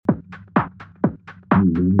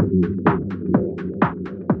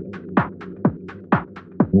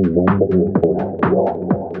Mi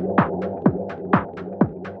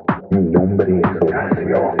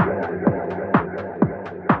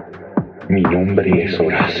nombre es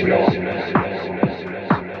Horacio.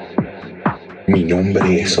 Mi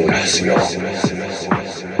nombre es Horacio.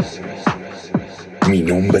 Mi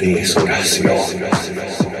nombre es Horacio.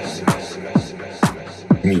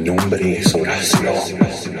 Mi nombre es Horacio.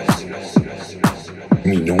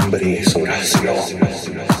 Mi nombre es Horacio.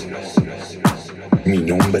 Mi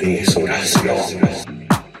nombre es Horacio.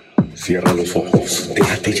 Cierra los ojos,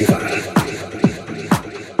 déjate llevar.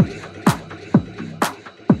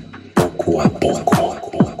 Poco a poco.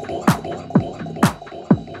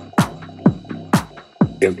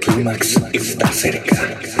 El clímax está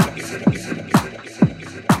cerca.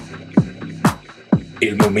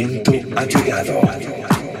 El momento ha llegado.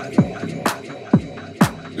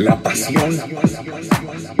 La pasión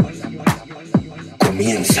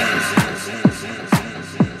comienza.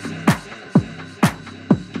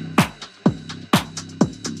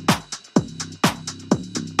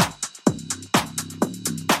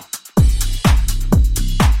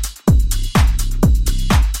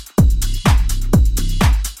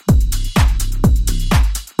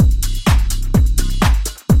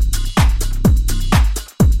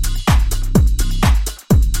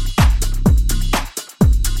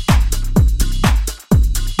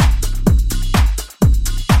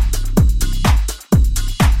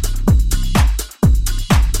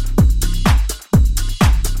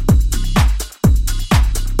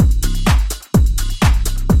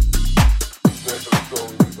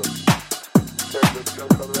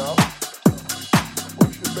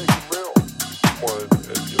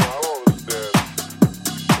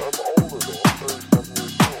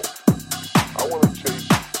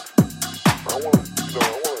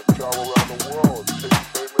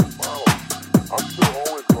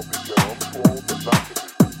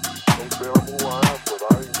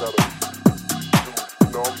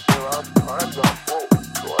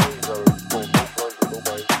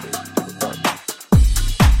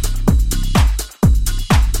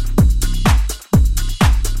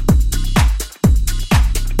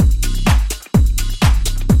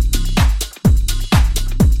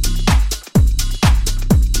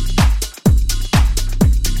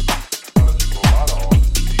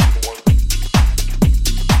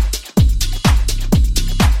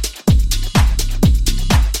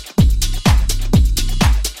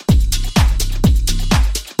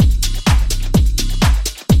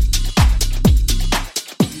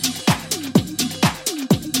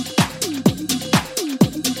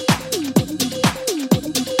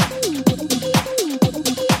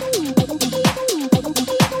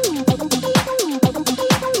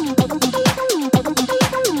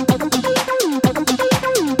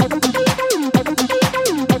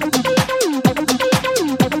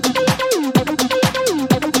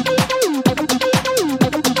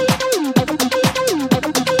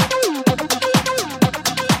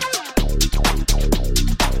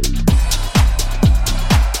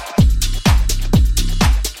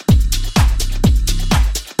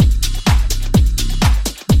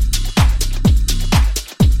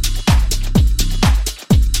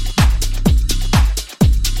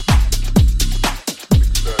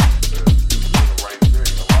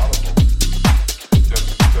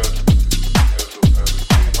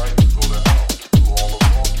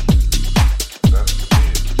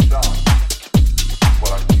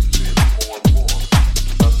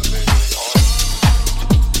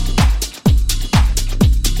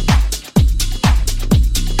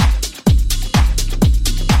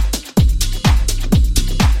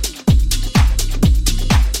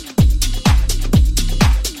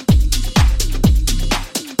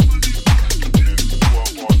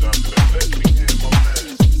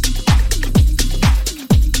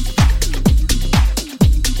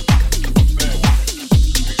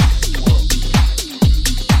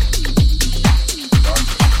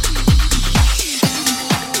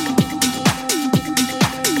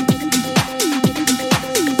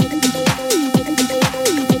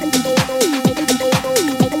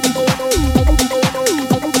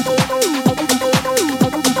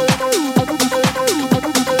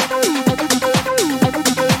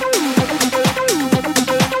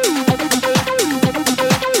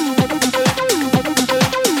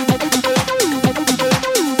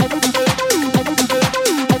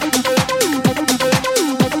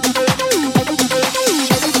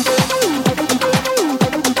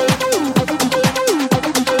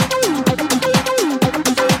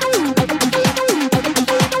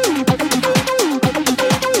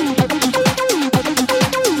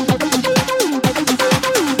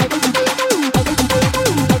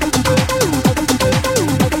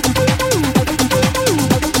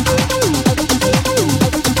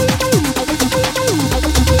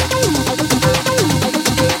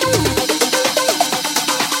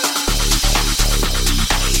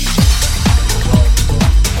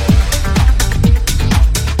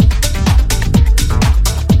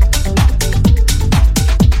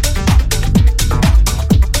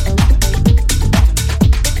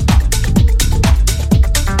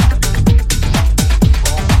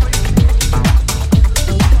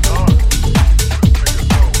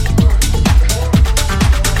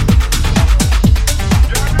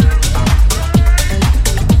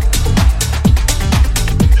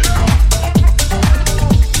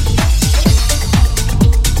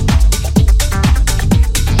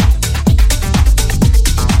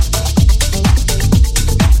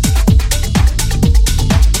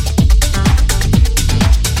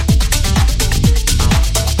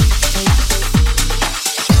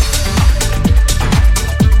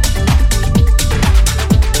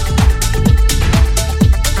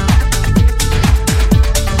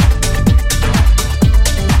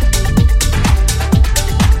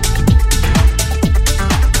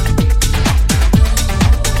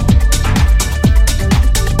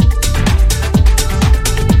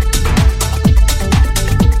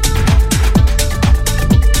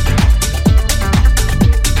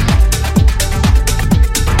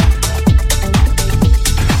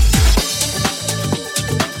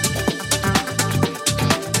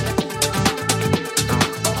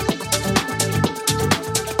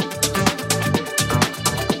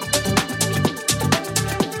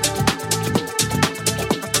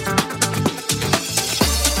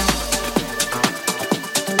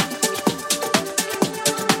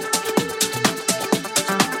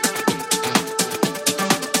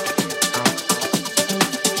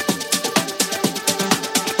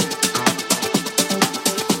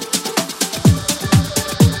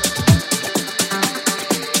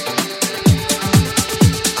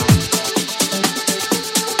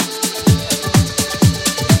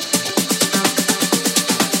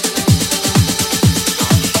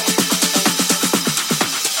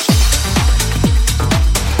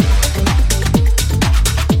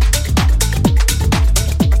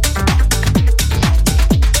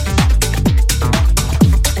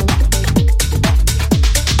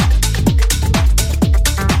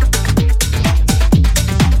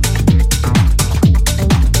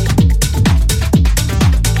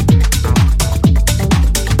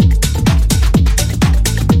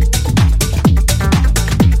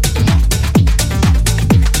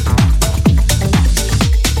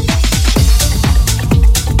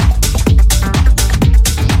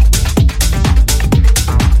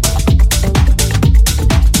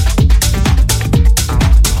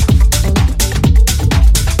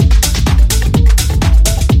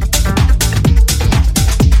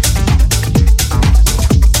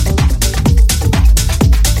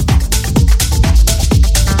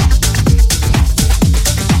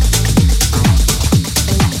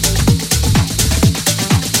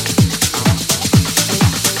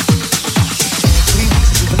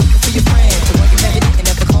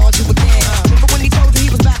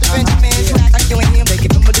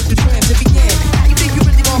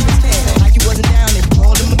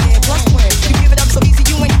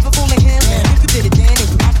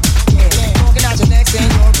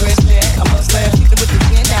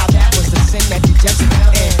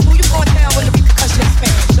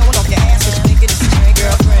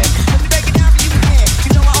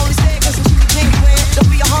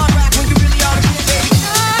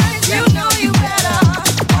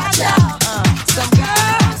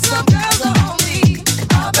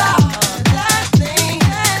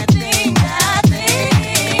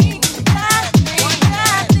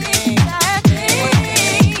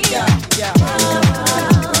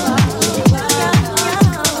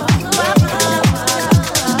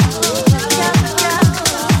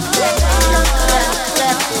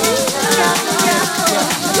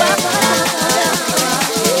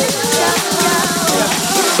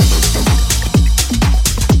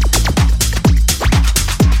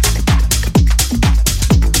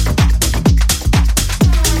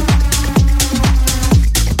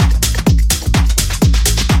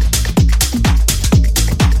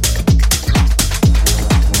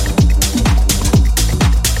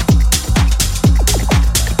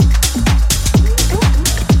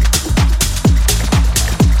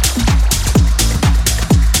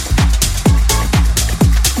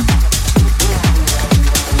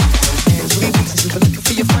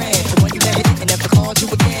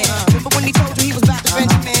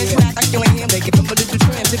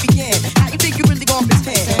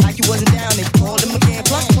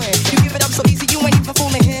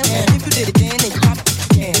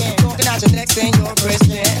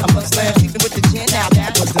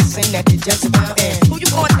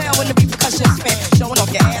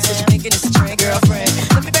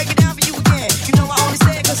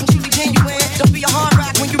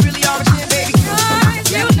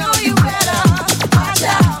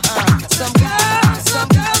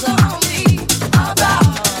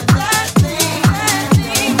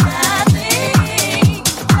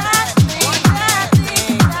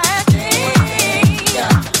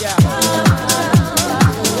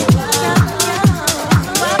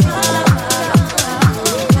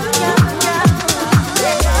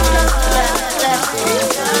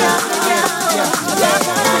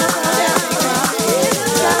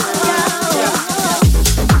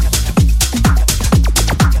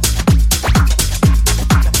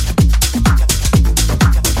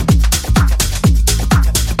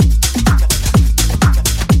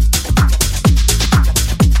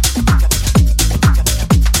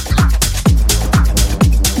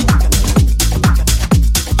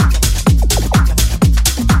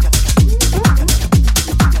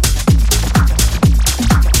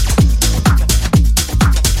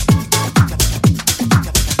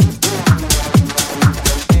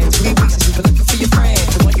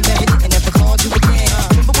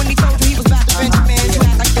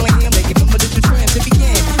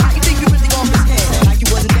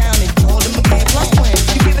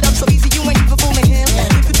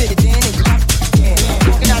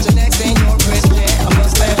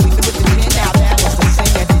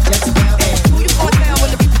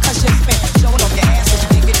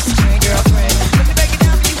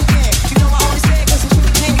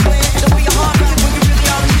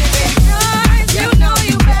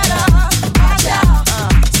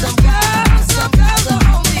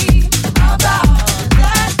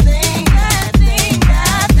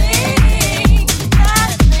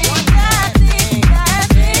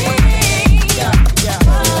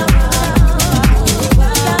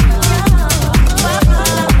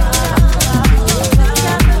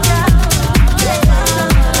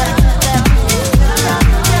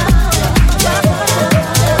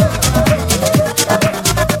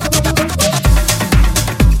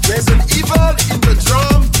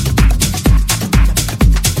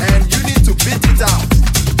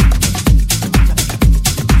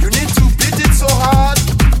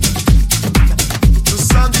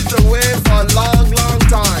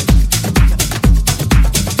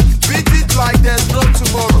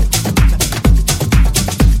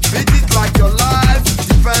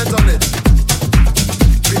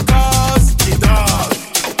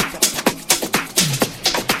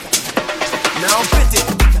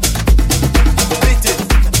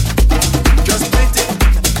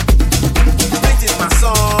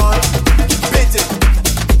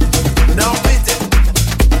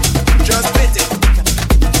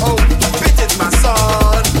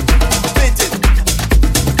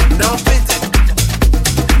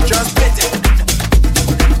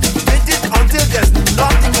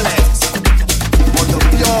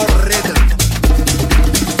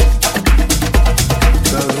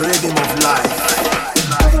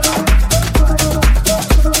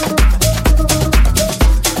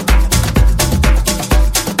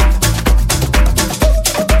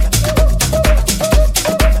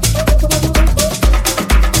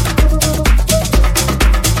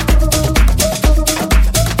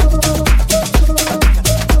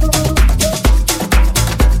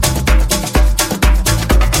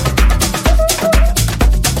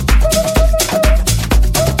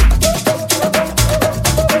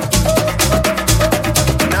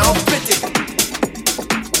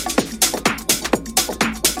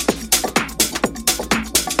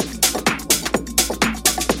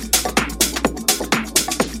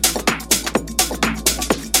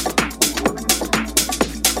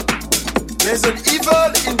 There's an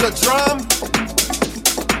evil in the drum,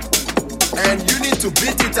 and you need to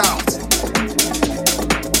beat it out.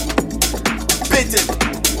 Beat it.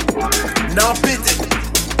 Now beat it.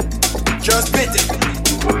 Just beat it.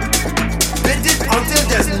 Beat it until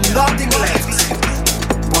there's nothing left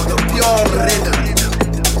but the pure rhythm.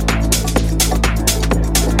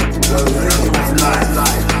 The rhythm of life.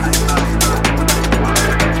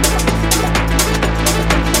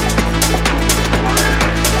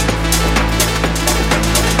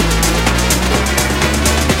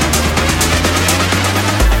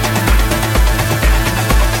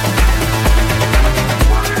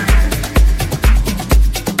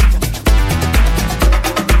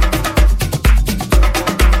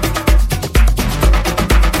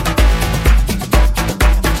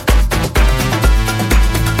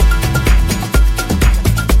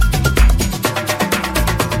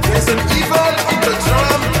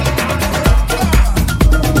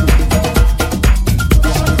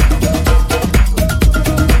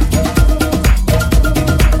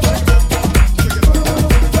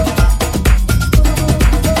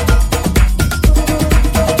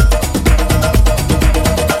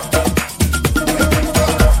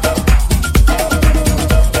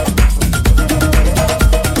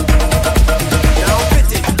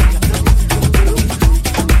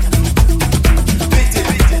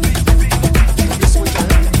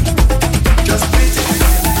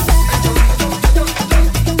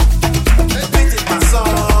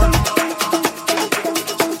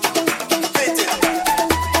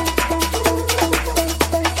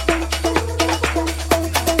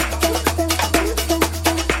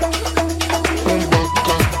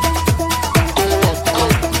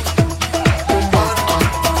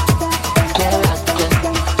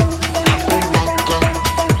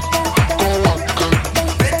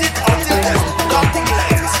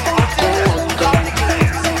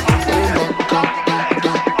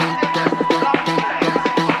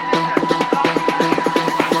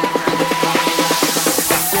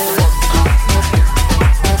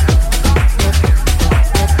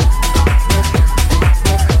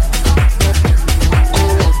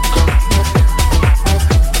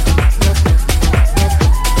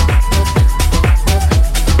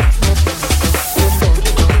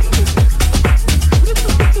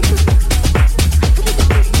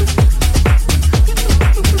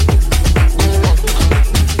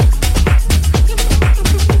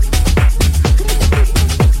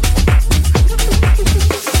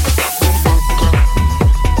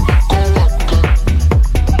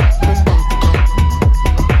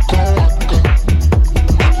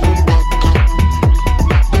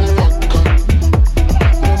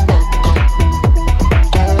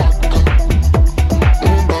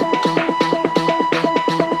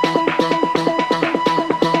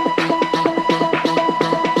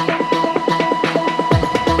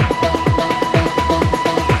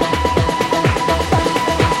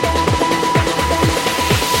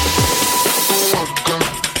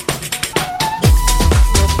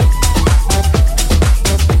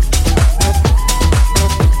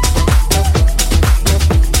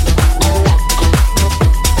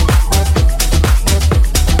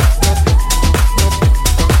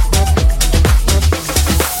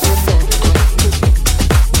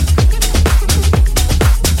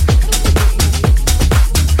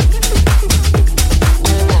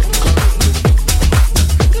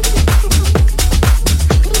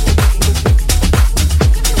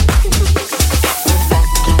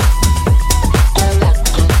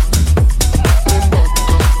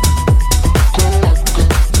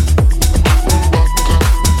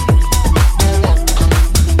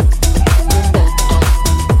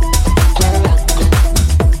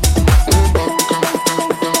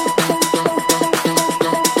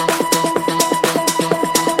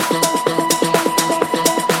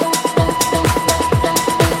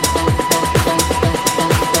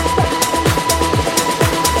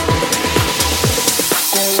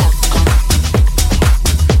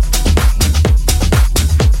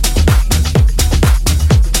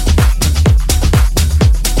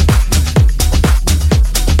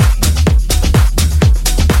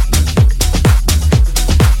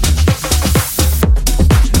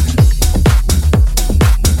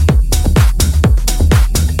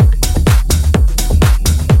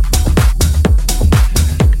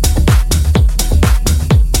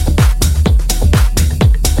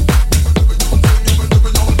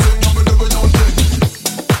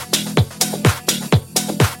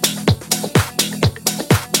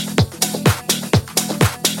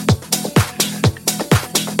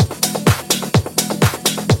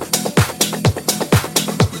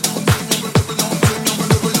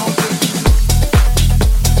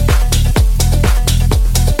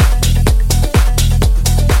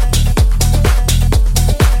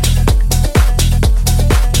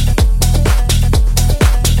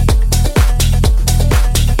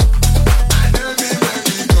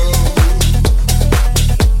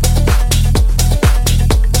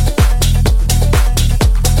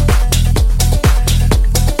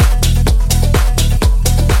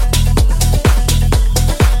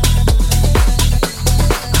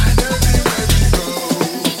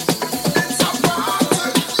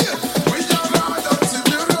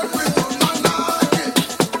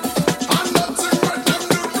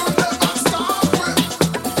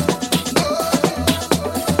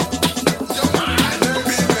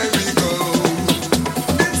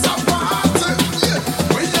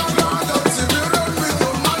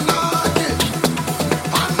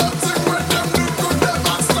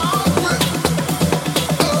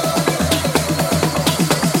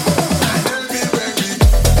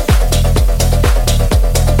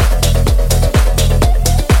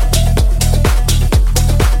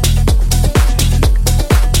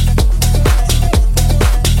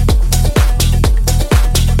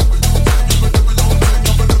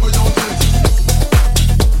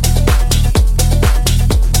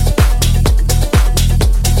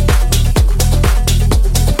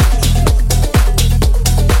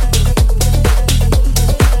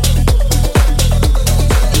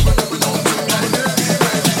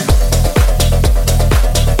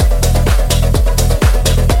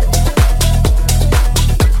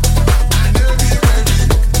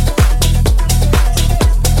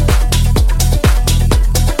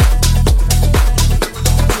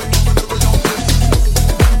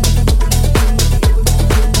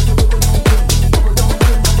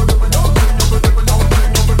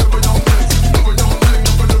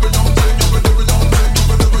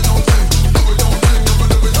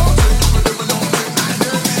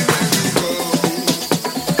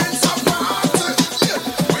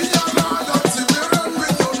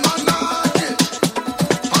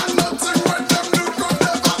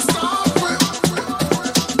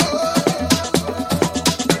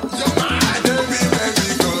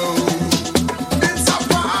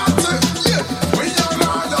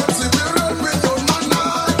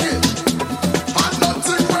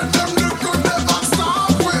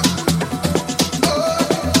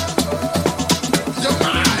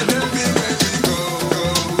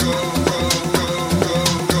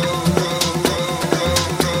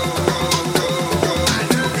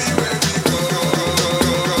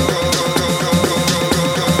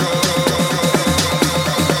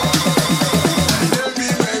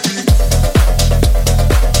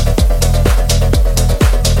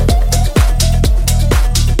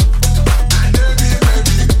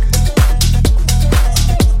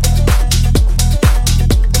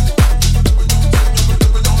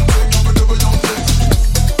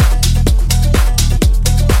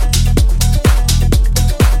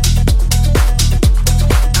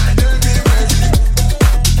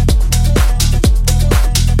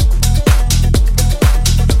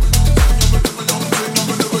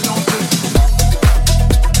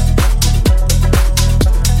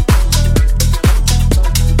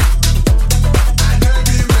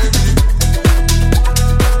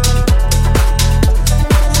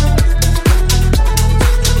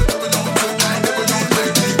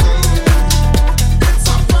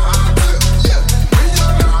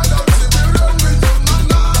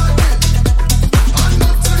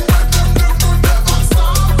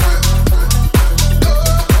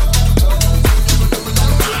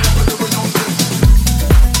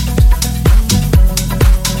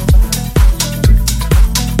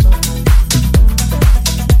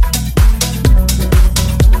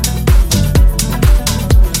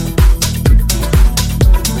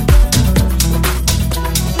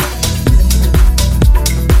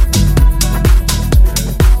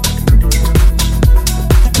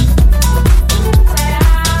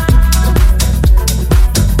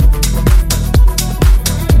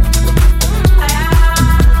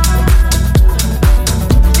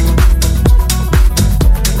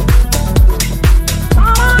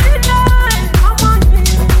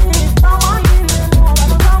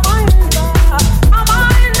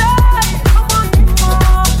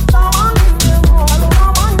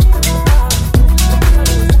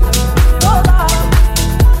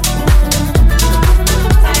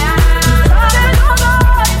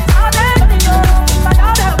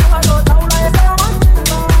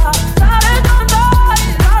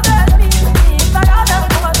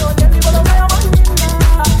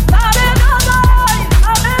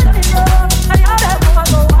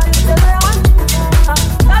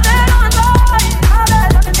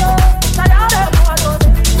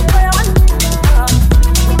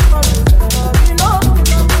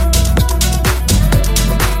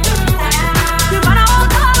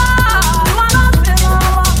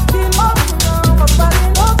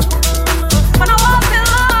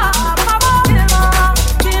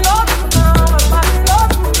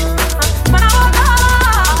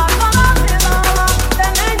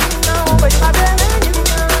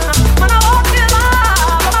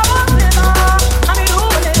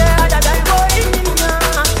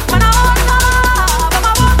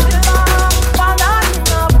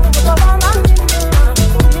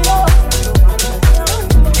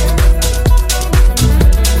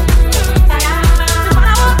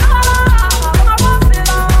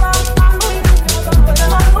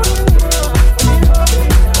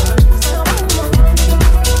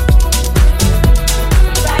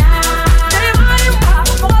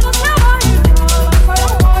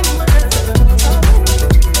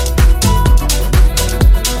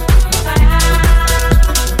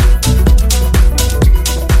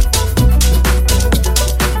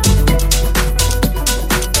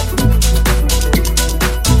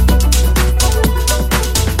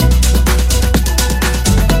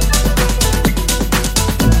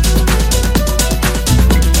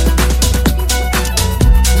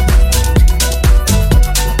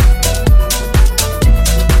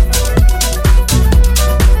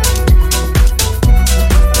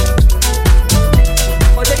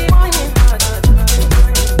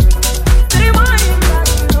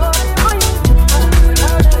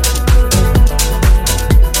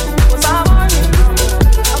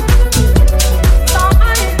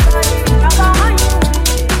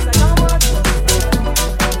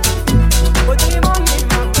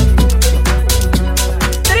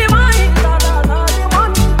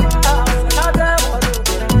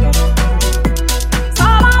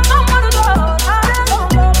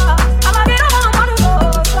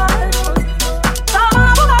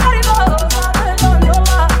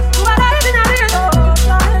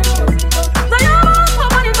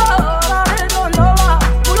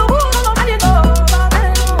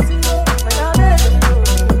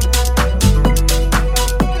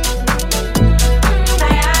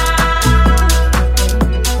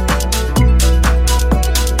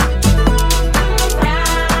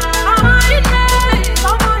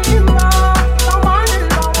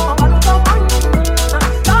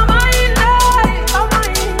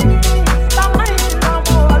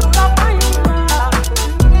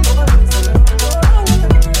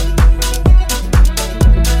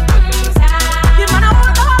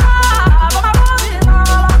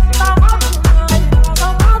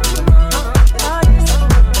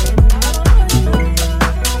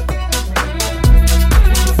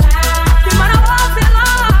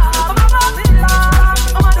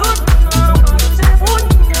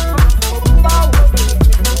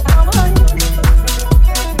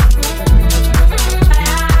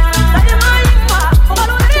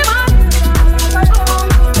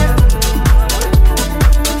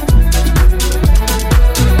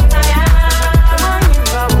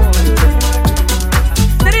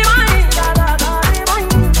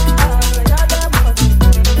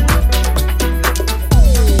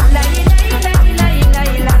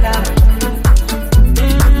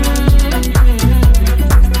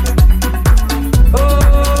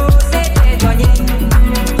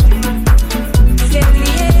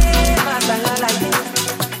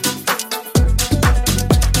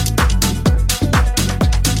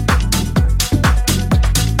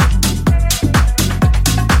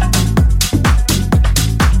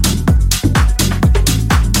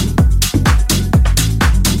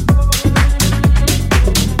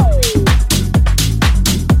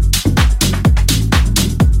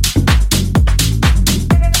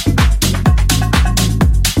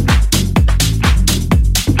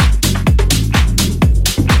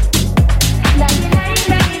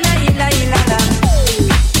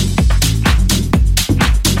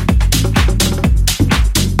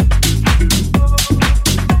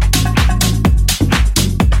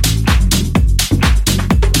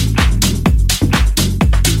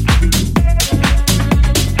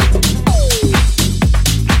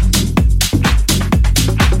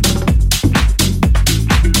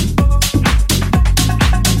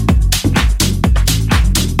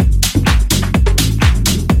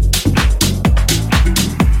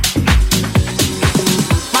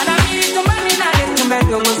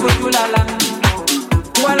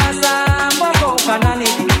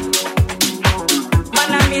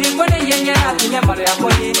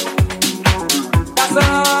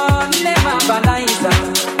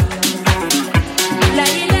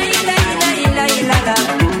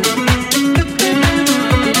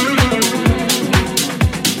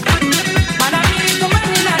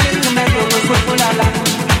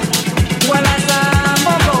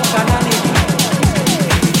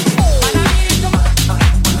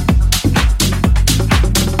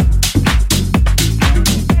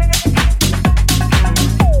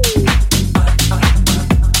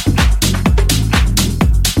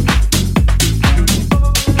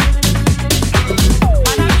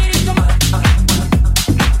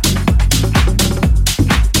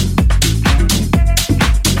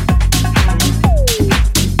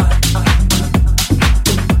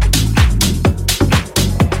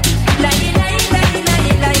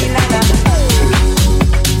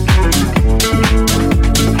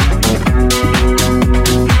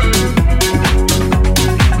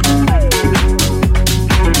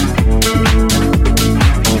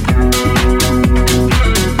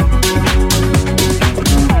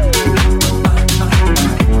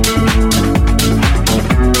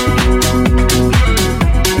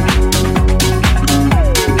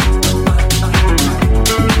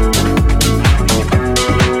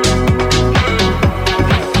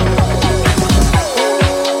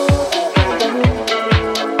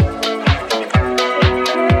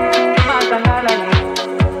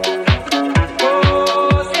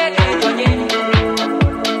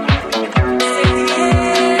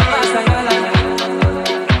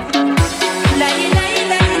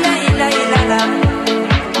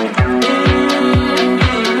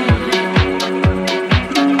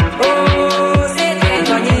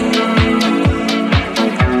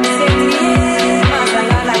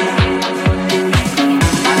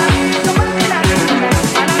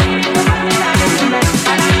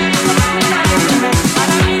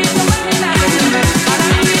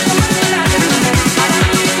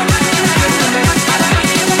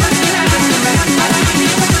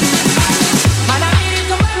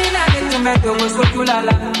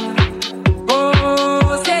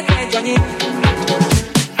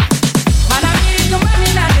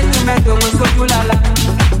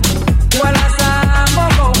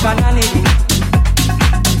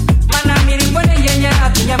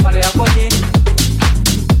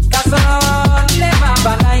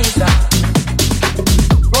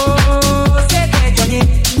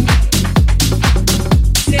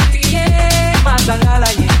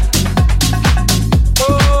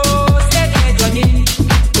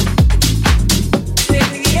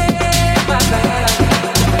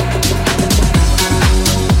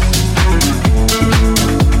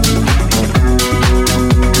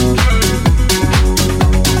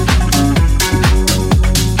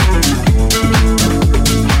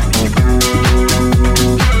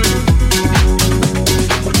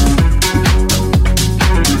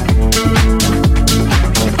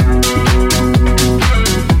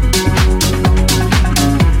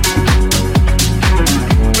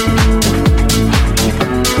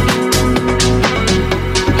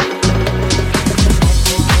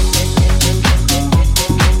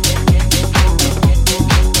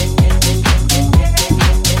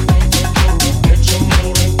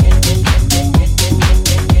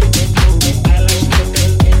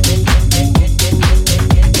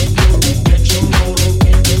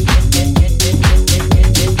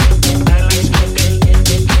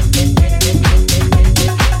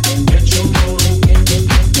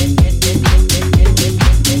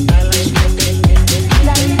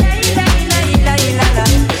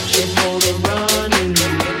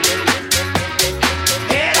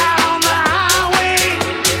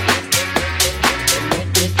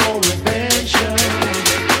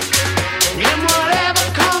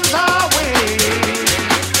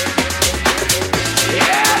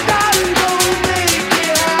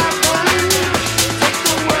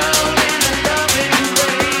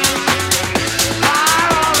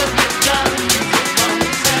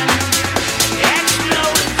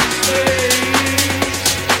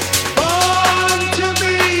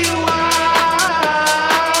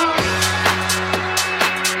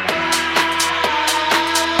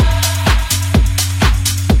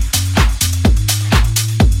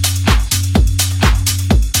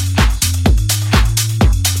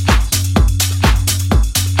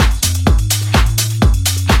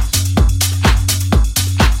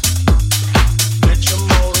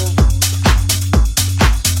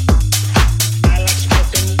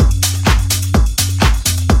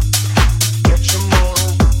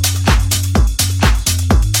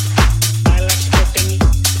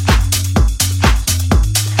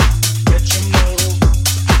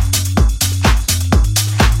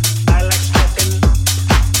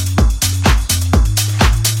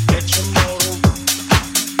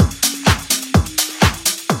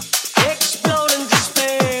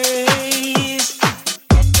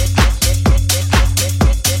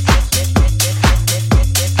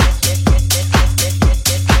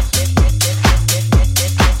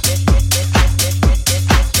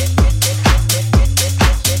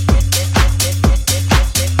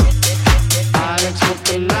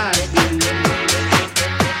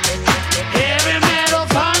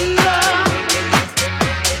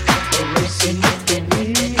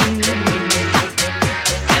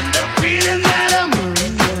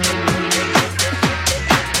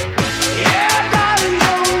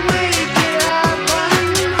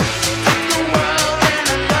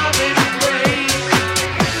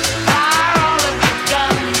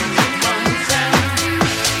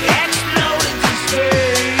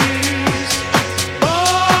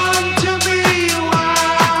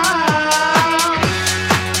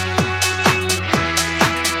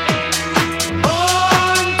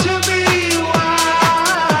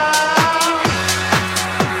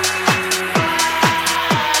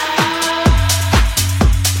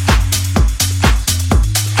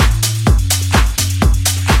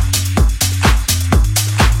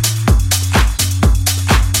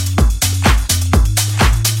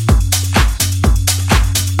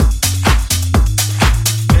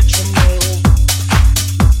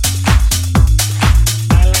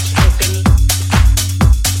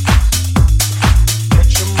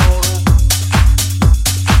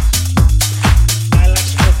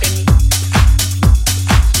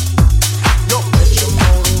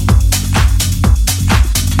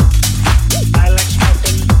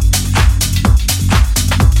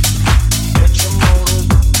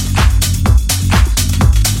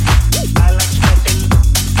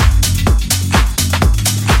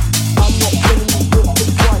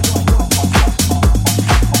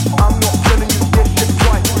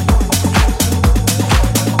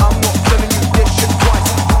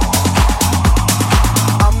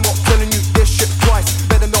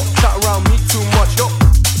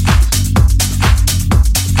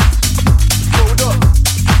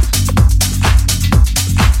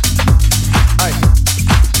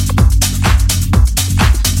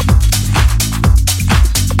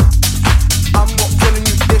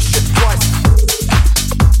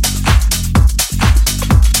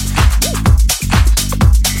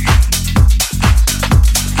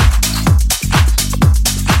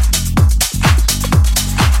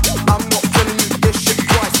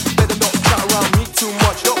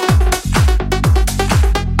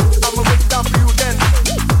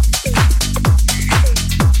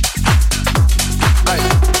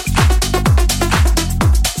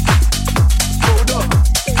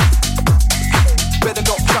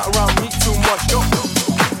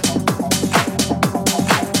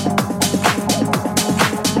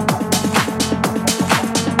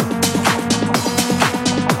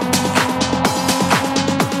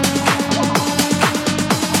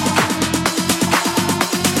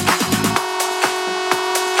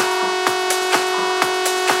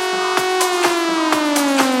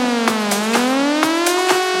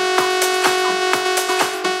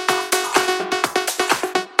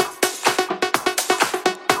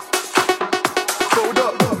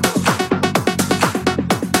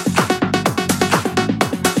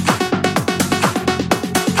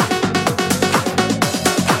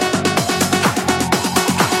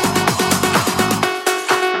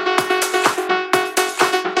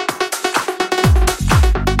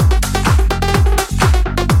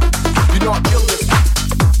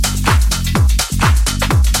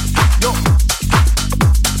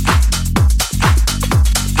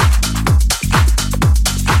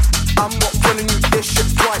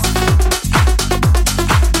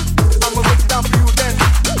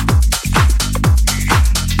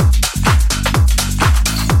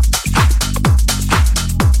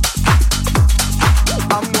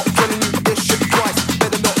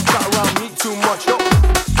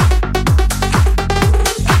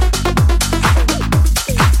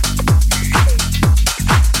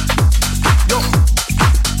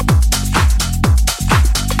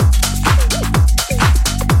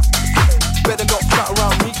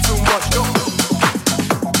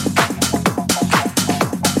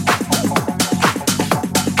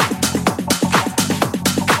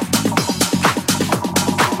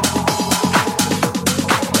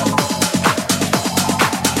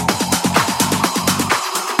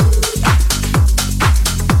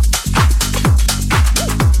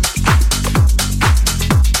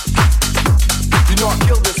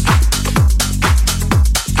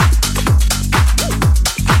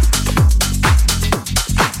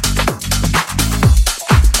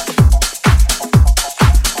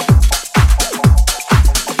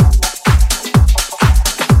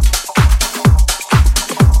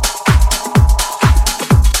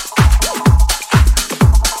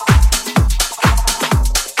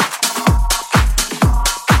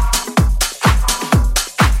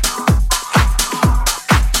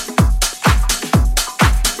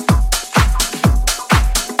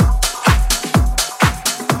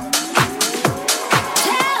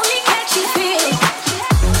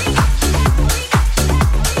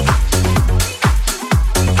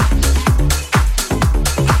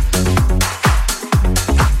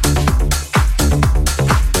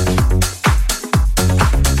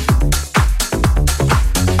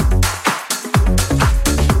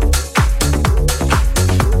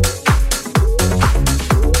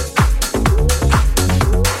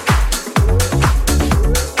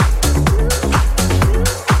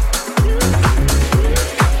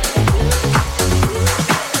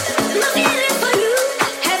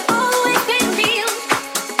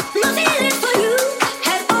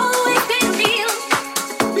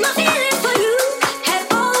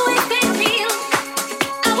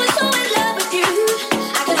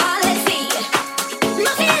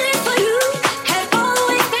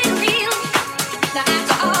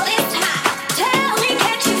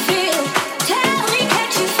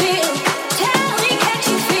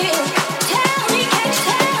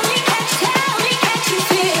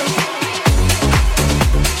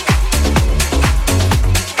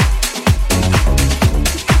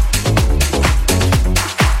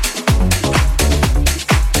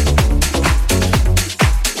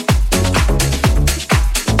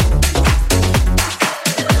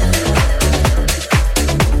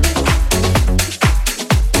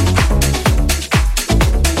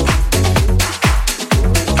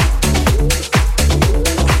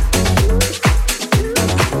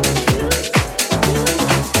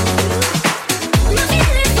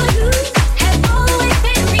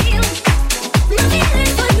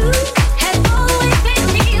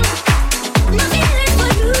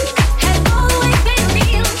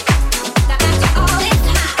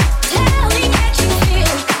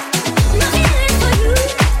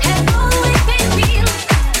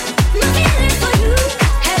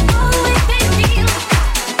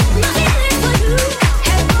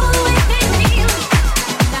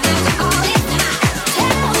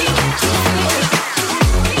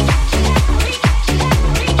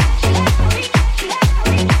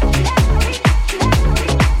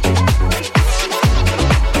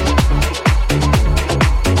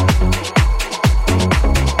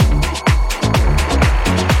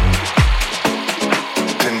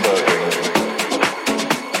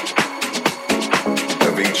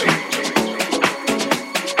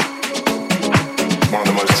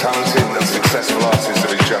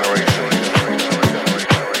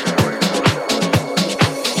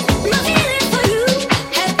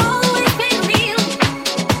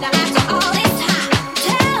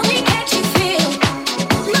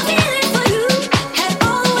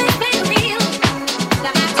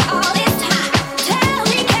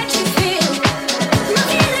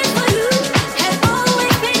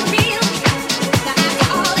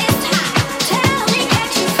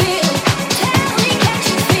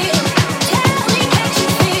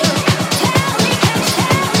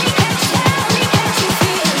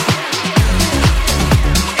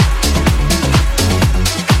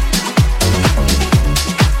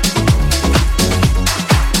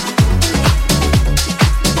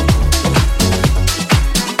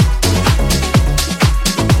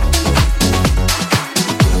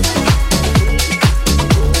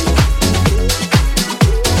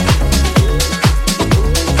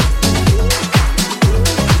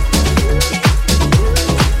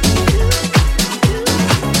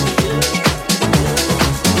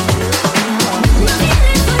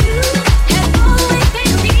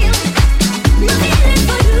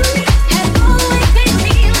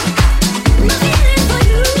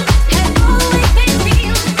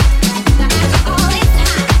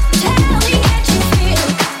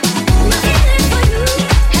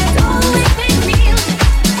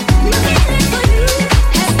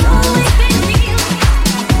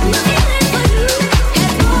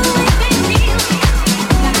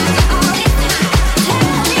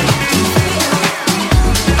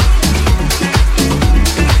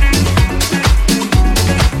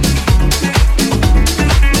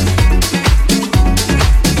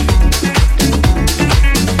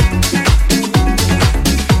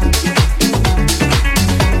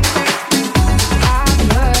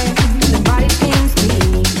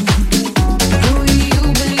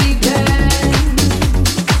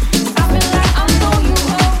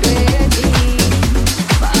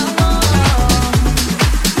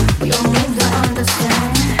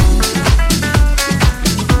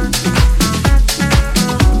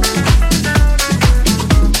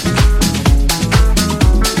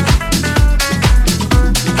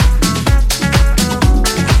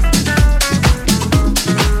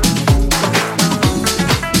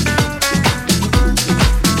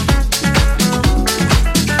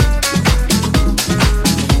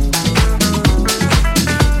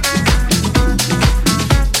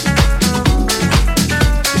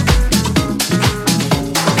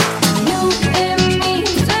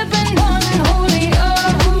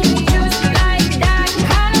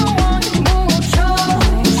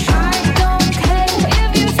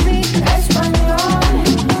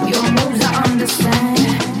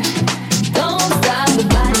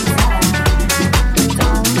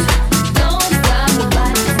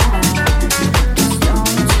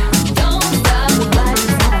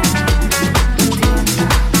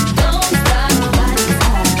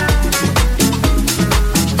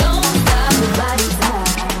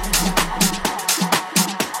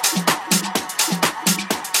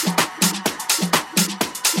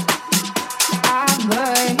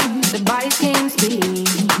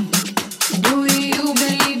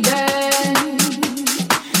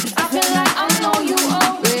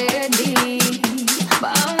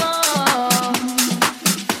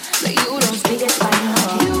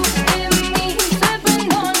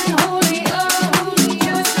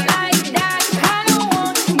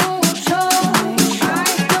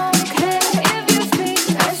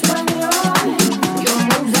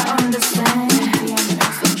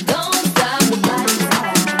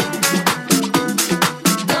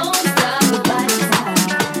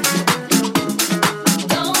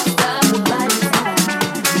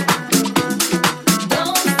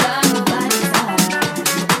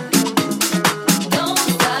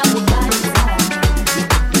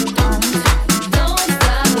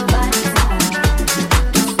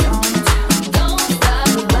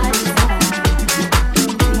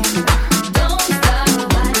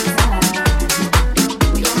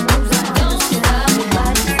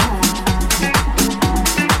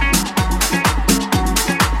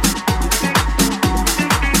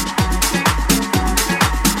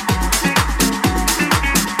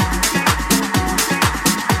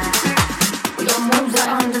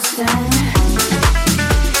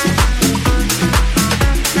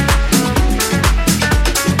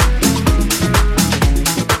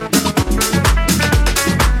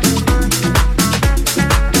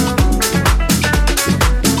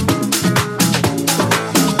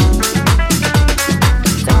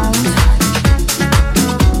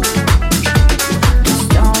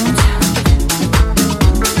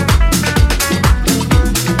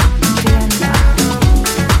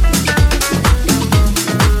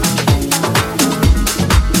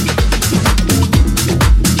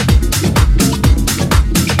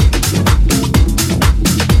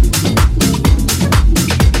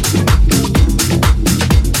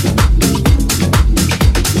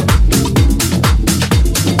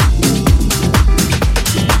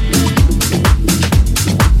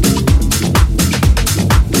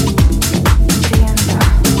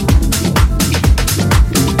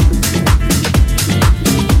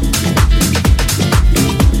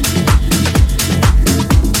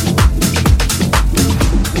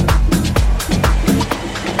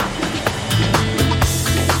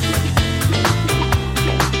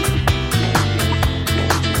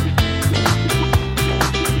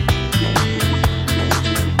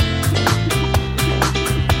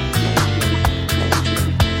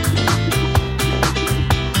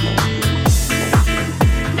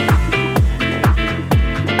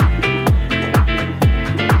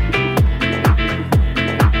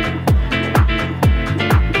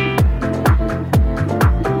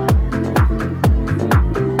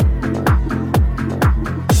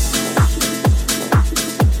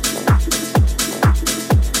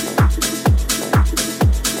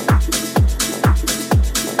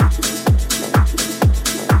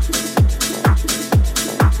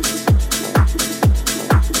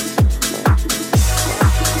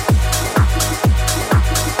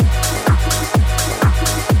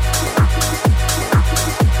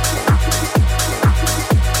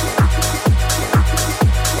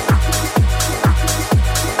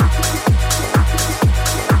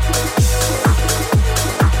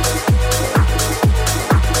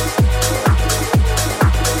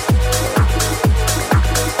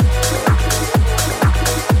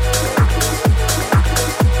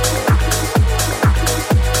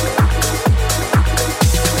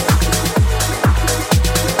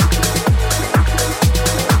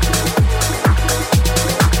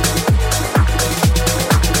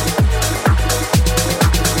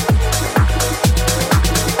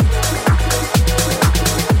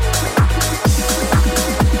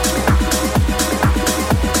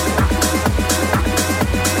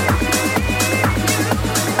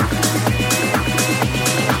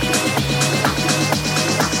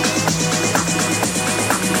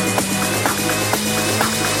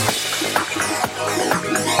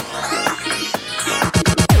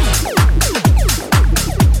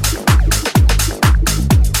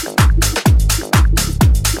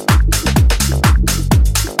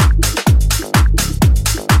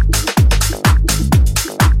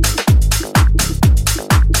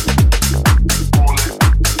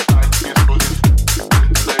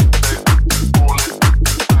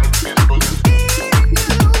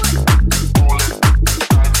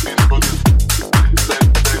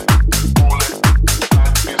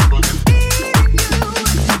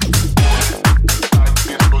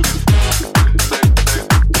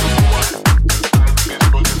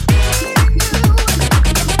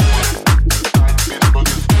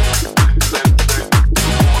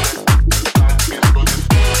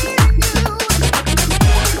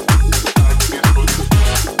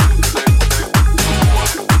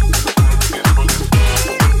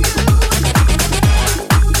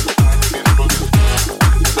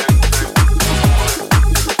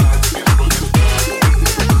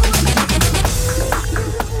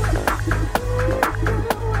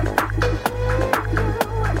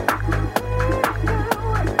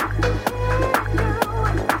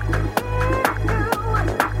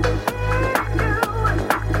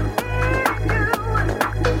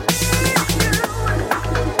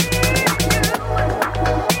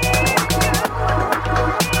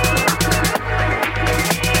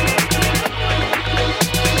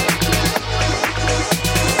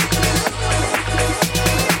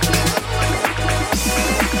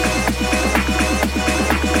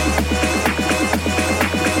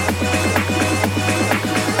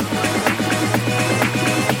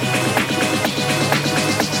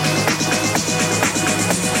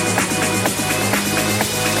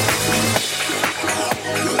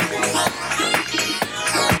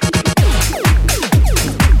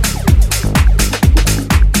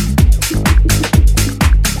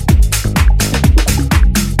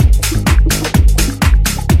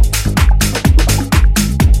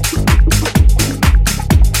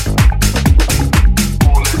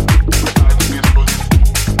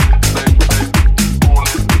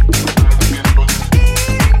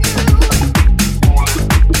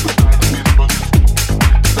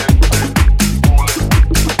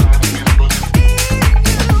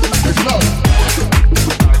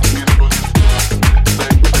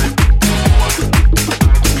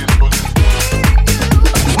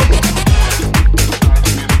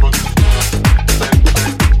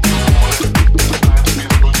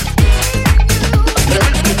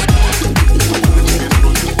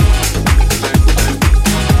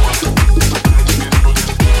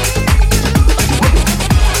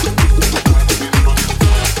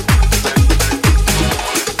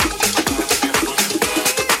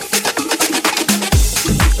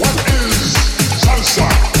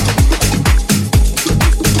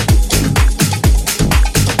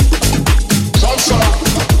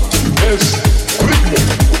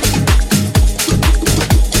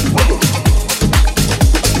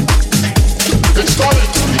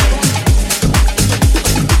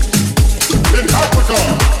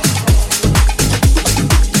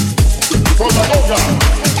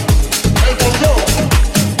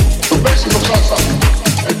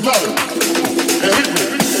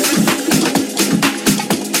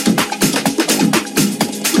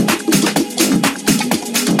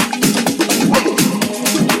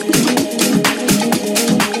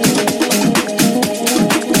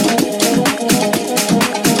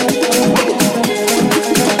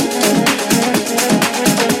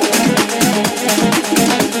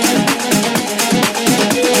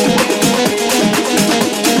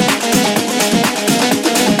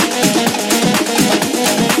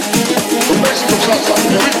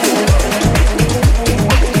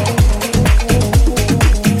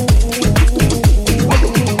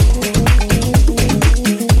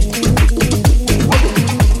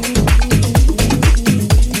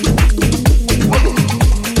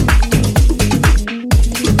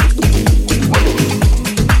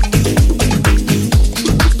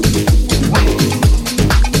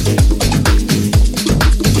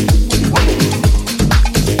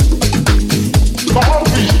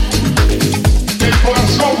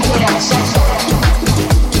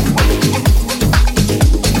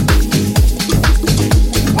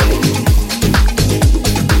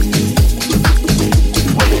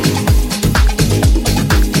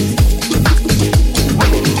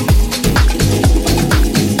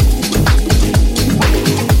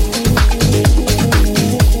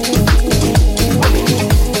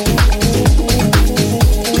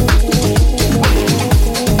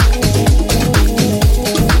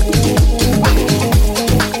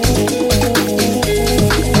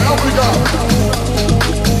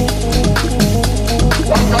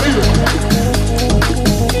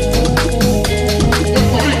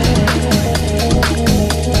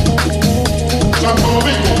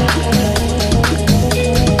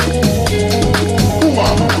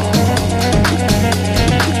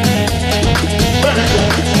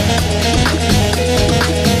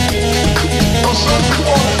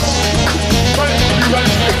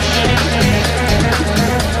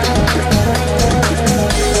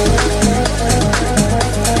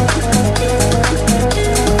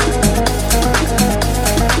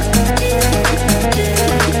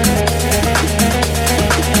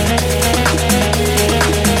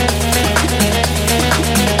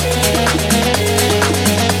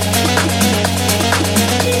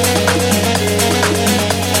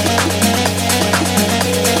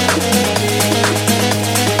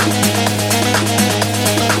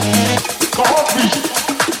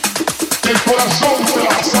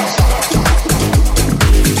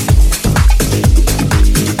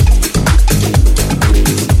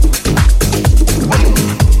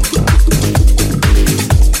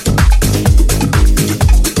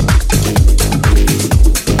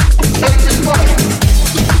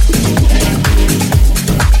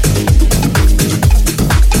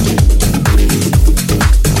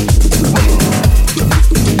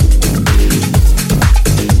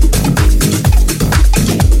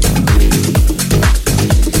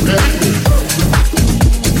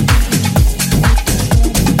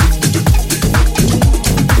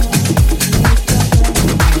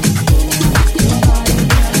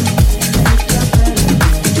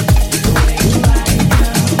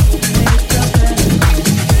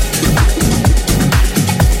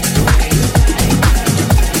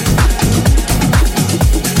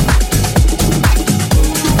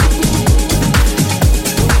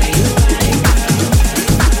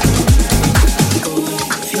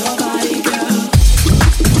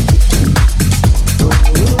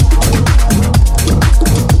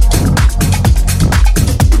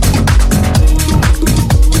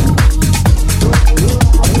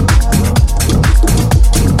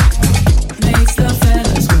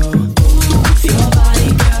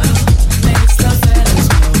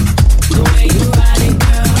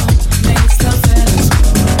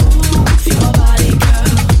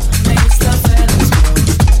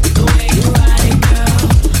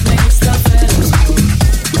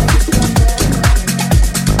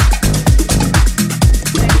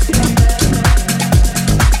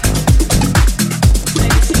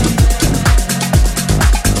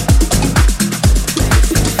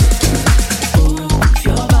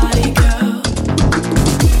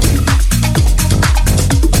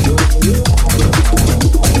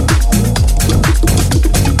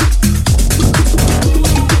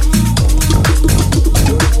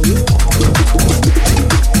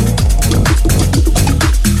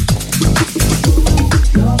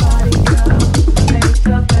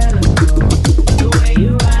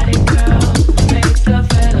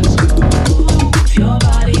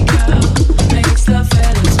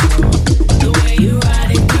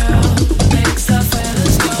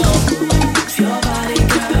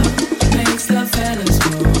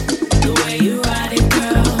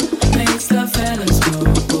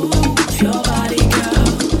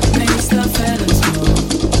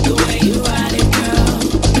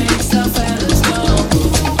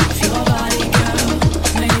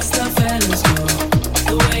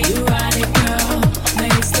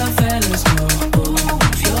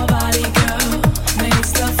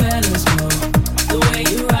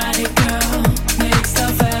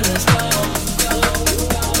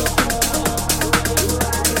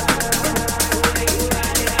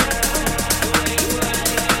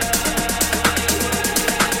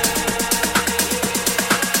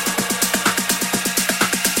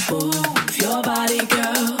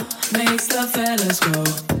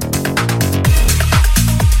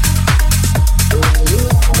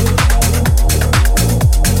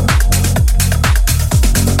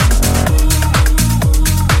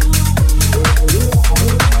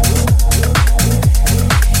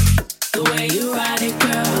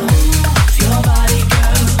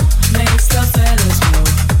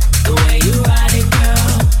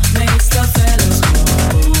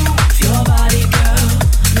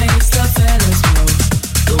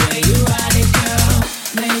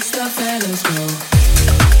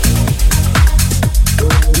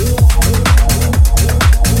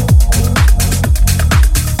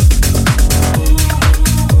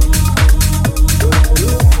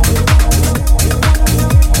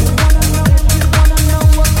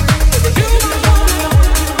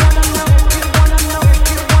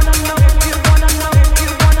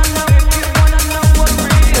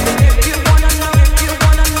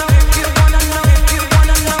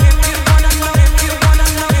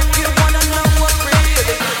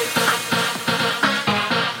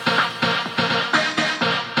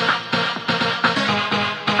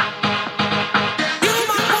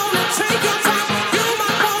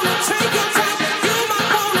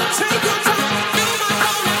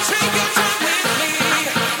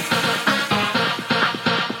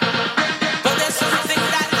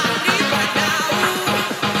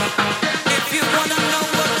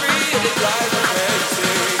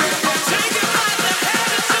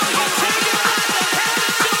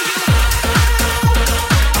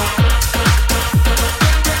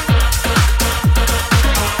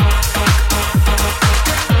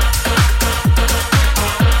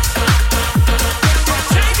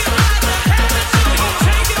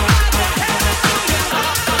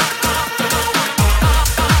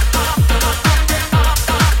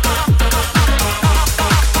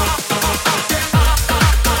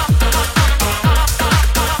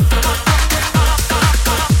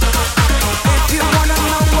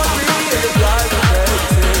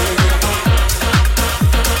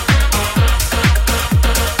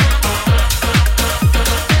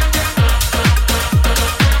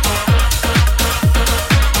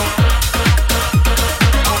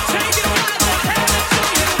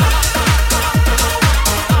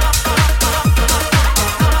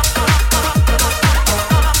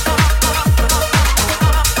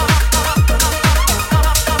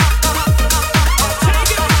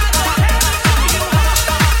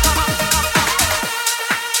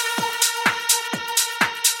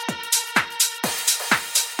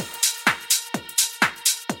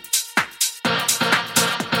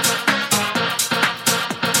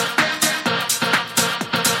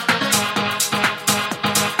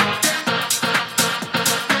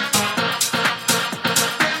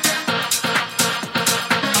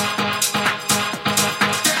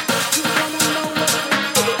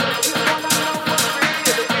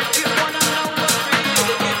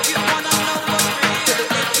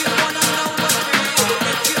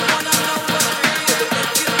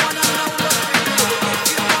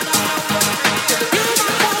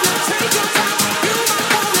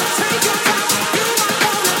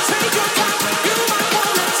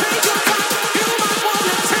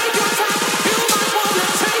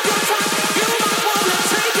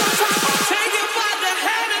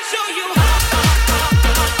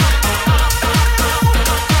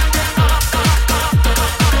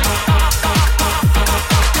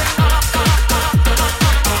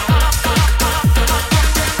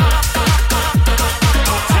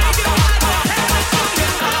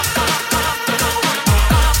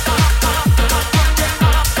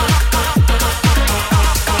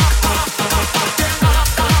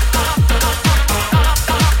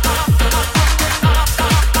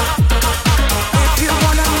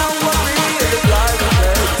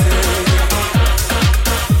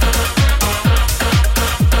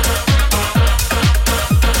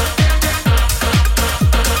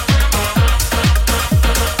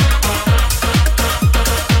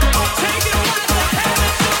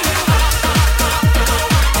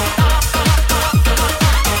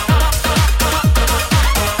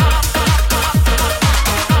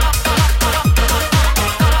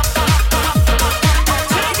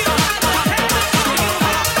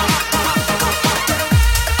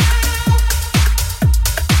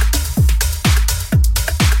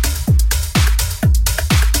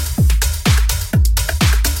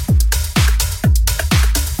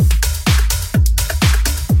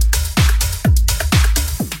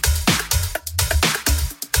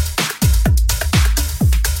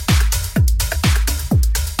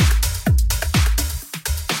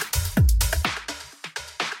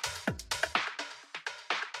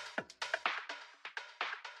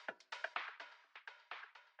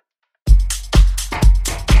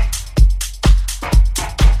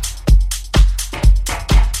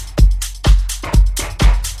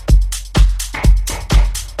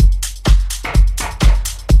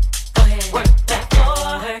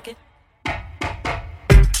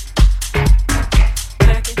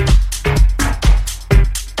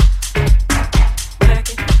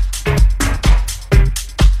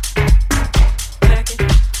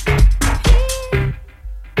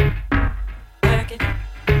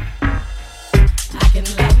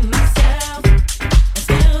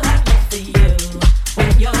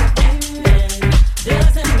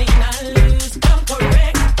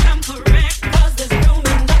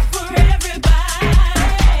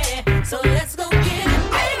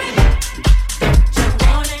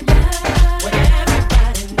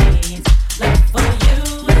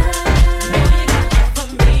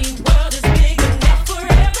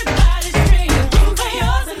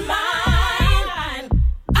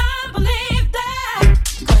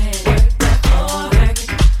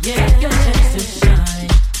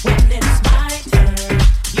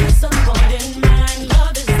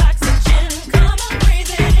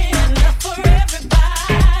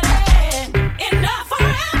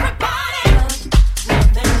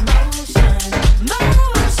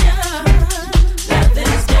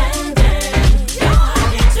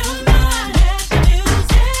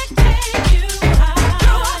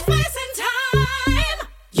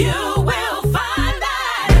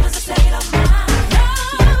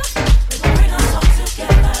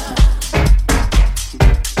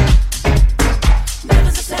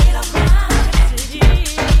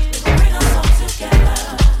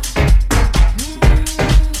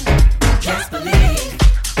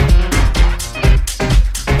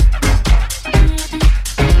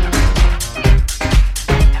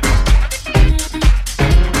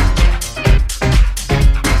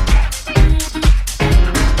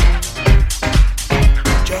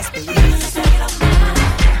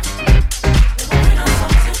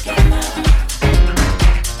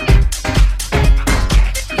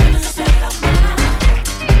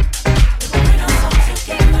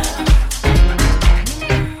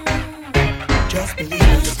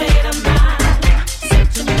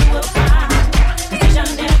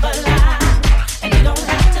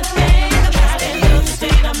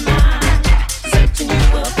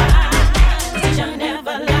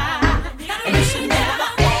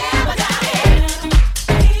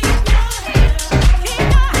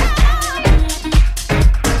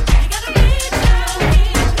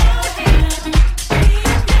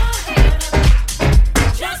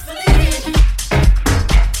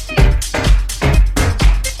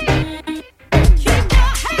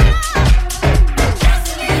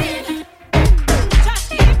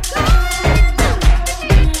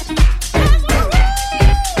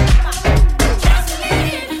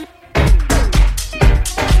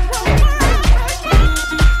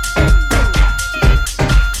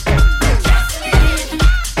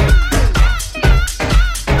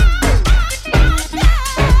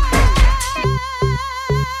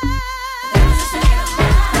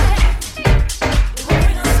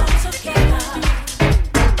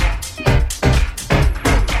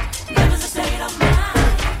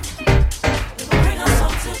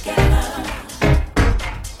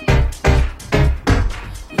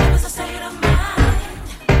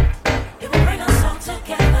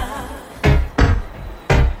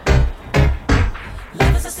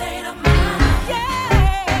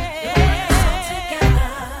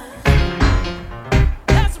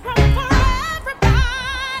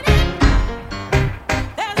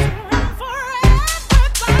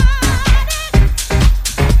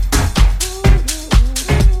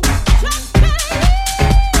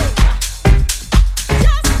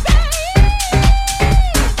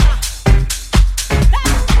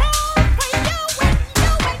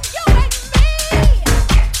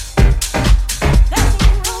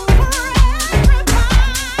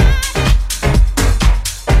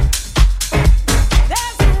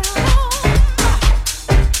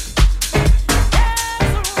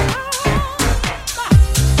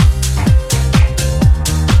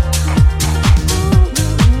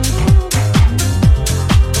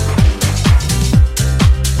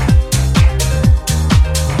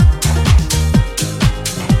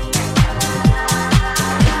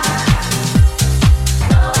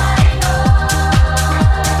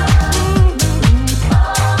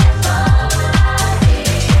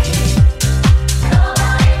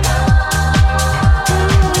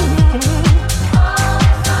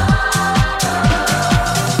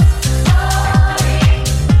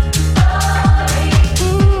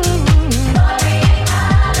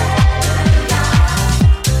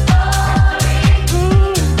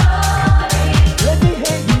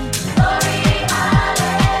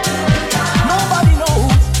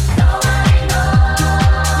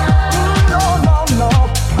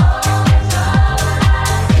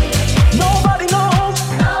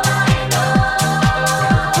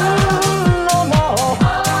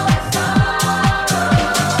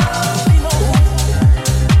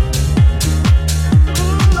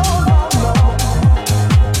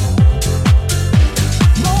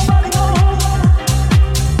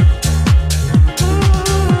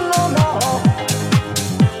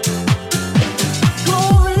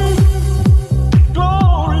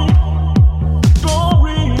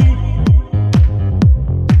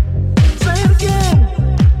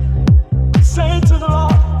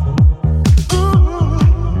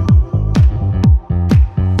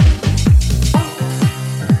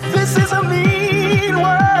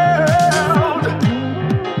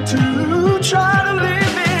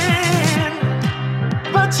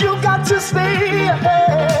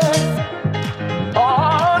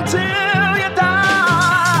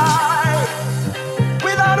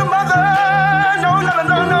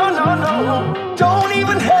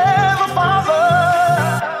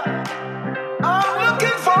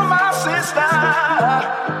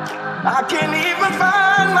 I can't even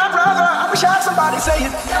find my brother. I wish I had somebody saying,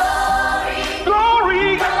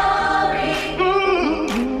 glory, glory,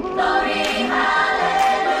 glory,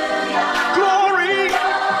 hallelujah. Glory,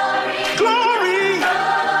 glory,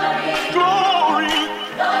 glory, glory,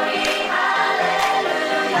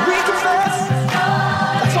 hallelujah. We confess.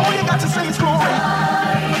 That's all you got to say is glory.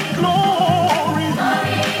 Glory,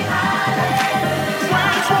 glory, hallelujah.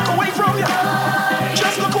 Friends walk away from you.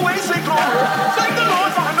 Just look away, say glory. Thank the Lord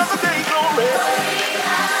for another day, glory.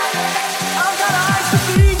 I've got eyes to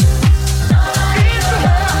see, ears to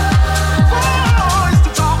hear, voice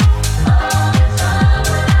to talk.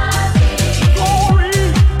 Glory,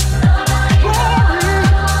 glory,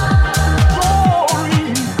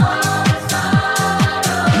 glory.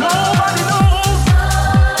 Nobody knows.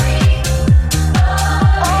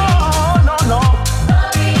 Oh, no, no.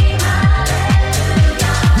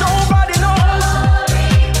 Nobody knows.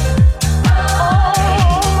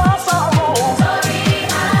 Oh, my sorrow.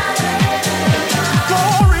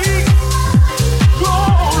 Glory,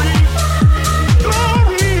 glory,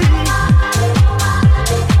 glory,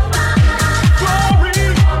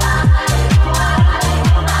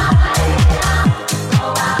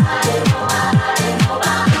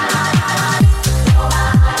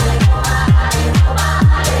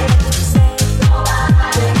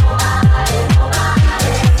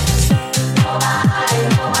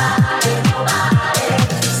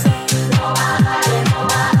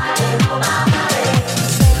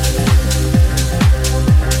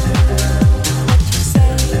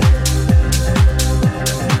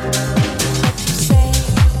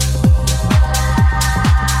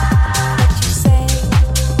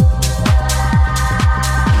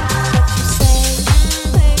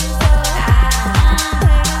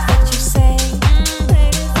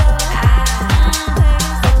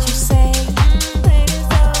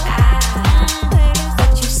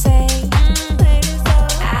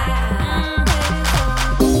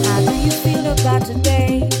 How do you feel about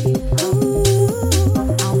today?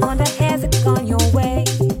 I wonder, has it gone your way?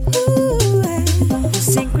 The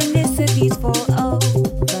synchronicities fall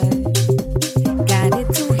over. Got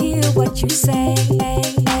it to hear what you say.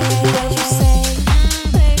 What you say.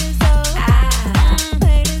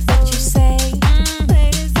 What you say.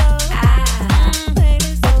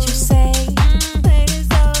 What you say.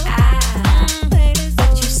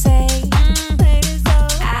 What you say.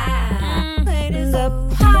 Is a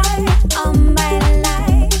part of my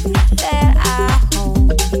life that I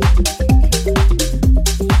hold,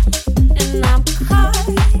 and I'm caught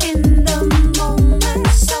in the moment,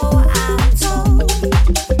 so I'm told.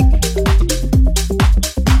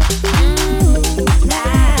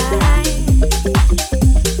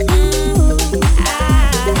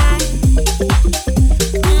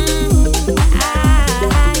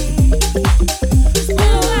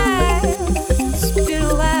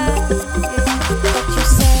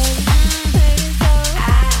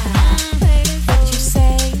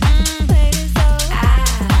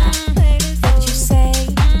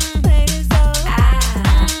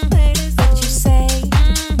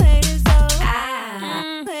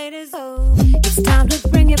 It's time to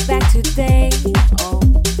bring it back today. Oh,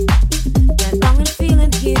 that longing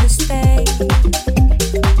feeling here to stay.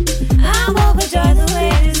 I'm overjoyed the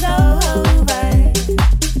wait is over.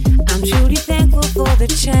 I'm truly thankful for the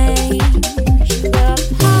change. The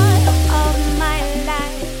part of my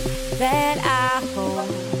life that I hold.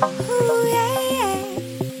 Ooh, yeah.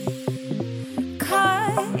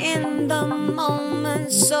 Caught in the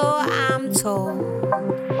moment, so I'm told.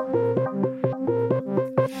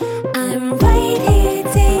 I'm right here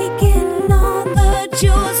taking all the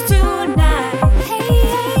jewels tonight.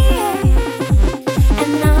 Hey,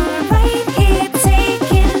 and I'm right here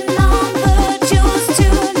taking all the jewels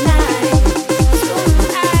tonight.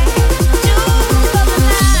 Jewels of the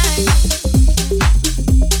night.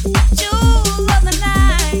 Jewel of the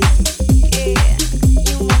night. Yeah,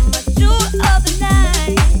 you are my jewel of the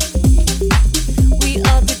night. We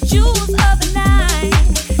are the jewels of the night.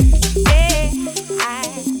 Yeah,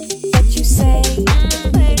 what you say?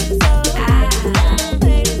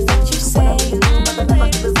 What you say?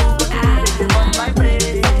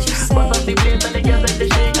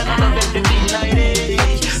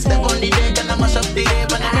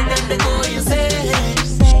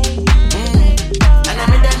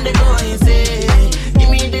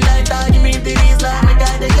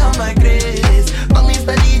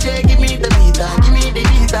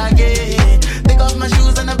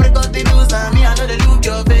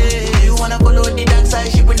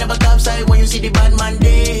 See the bad man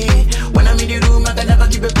day. When I'm in the room, I can never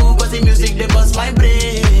keep it cool, cause the music they bust my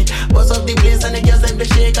brain. Bust up the place and the girls them they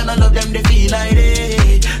shake, and all of them they feel like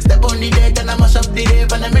it. Step on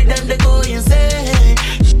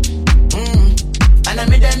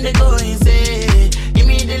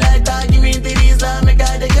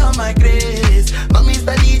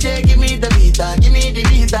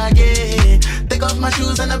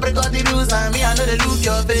and I break all the rules, and me I know they look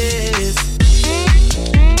your face.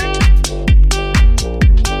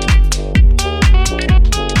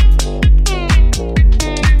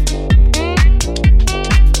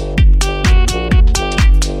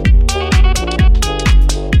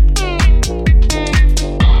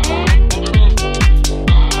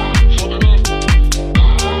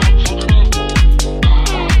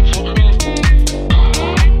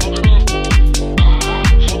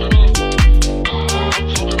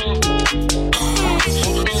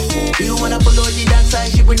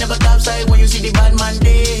 We never capsize when you see the bad man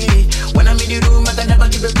day. When I'm in the room, I can never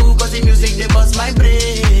keep it cool, cause the music, they bust my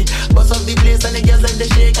brain. Bust up the place and the girls like they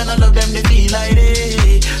shake, and all of them, they feel like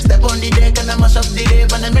they step on the deck and I mash up the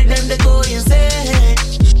rave, and I make them, they go insane.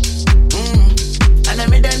 And I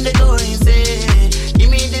make them, they go insane. Give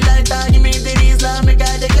me the lighter, give me the Rizla, make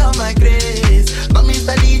I take out my grace. Come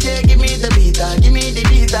Mr. DJ, give me the beat, give me the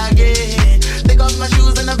beat again. Take off my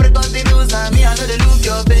shoes and I break out the rules, and me I know they look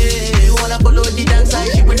your face. You wanna follow the dark side,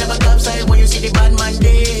 shit will never capsize when you see the bad man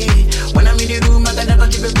day. When I'm in the room, I can never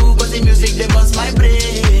keep it cool, cause the music, they bust my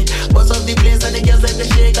brain. Bust up the place and the girls like they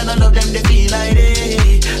shake, and all of them, they feel like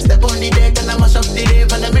they step on the deck and I mash up the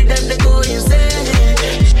rave, and I make them, they go insane.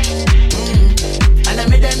 And I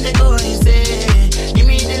make them, they go insane. Give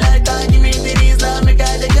me the lighter, give me the Rizla, make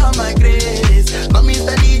I take out my grace. Come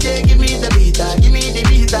Mr. DJ, give me the beat, give me the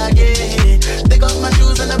beat again. Take off my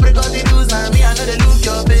shoes and I break all the rules, and me I know they look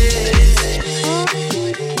your face.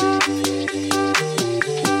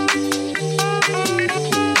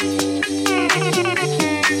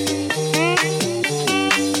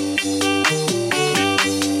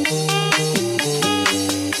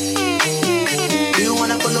 You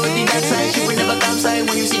wanna follow the dark side, she will never capsize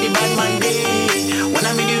when you see the bad man day. When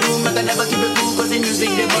I'm in the room, I can never keep it cool, cause the music,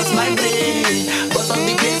 they bust my brain. Bust up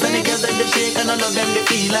the place and the girls like they shake, and all of them, they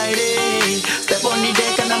feel like they step on the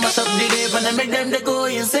deck and I mash up the rave, and I make them, they go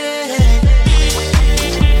insane.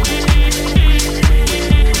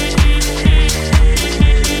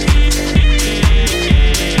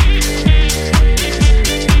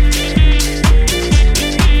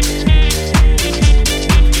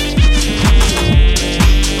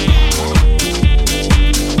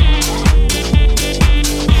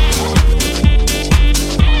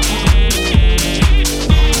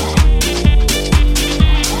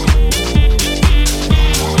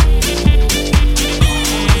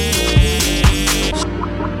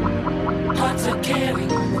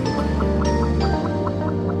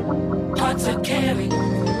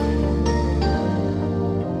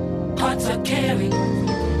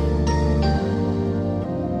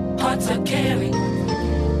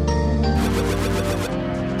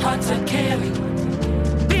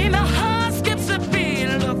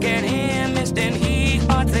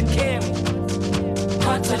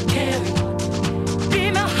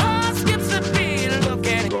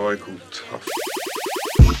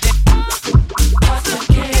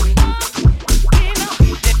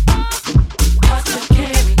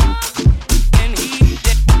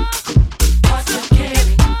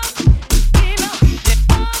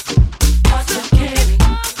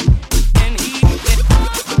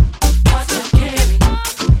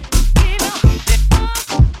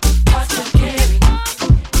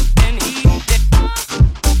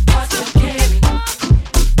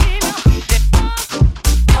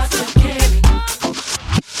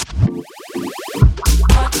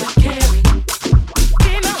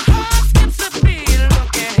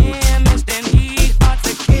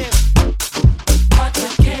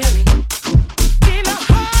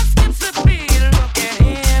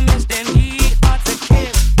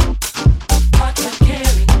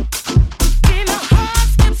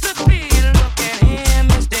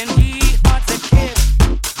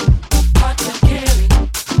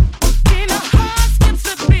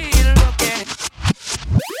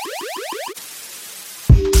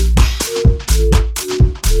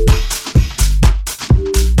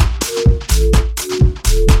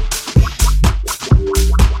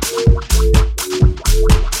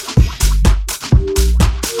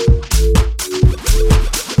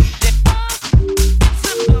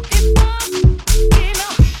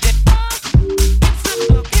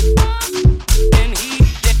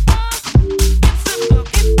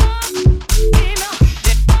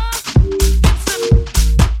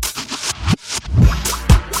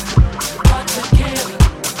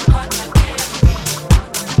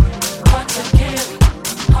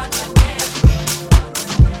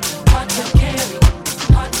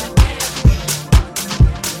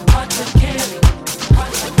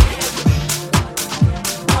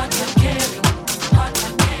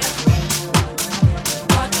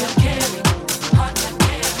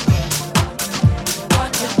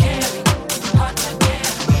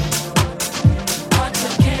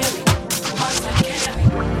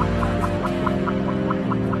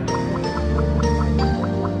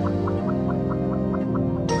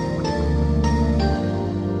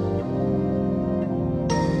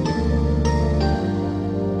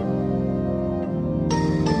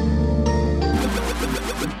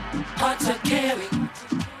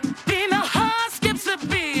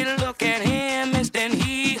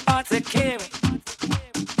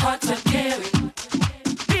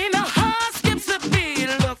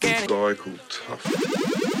 boy called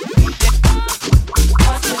Tough.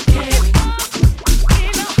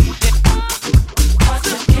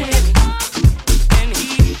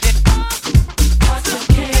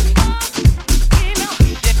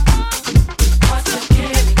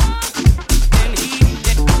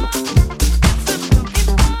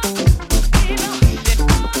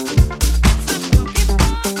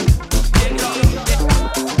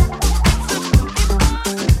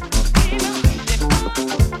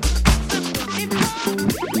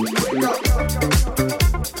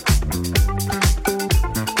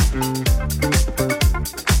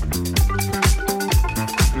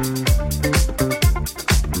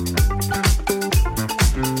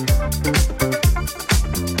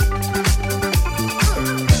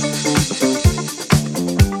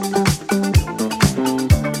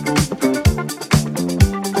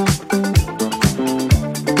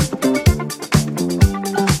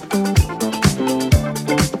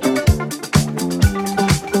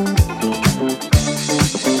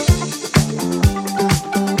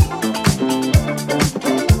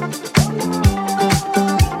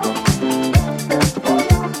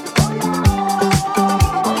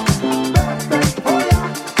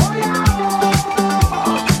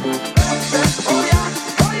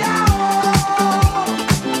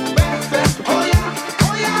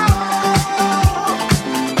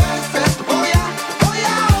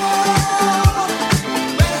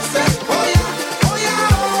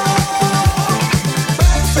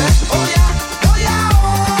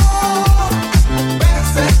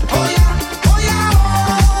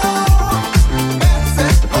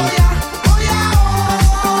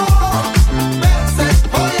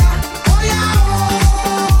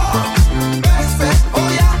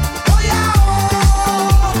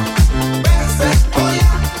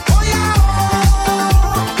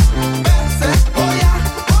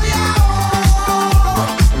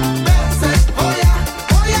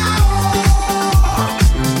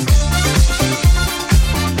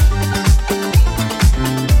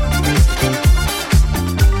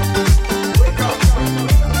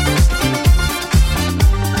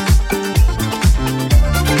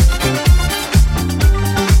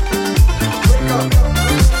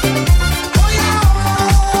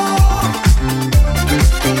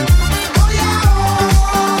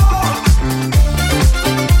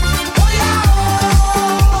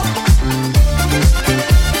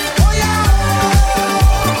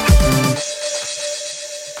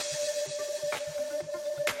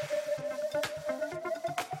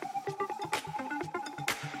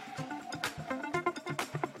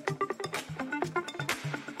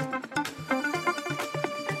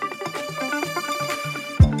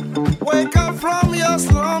 Wake up from your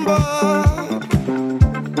slumber,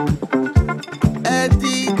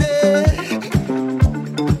 Eddie day.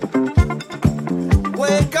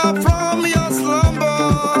 Wake up from your slumber,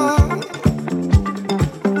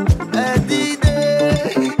 Eddie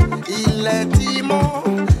day. Il est timon,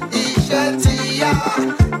 iṣẹ́ ti yá.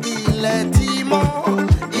 Il est timon,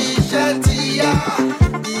 iṣẹ́ ti yá.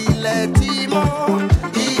 Il est timon,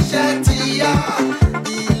 iṣẹ́ ti yá.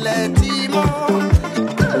 Il est timon.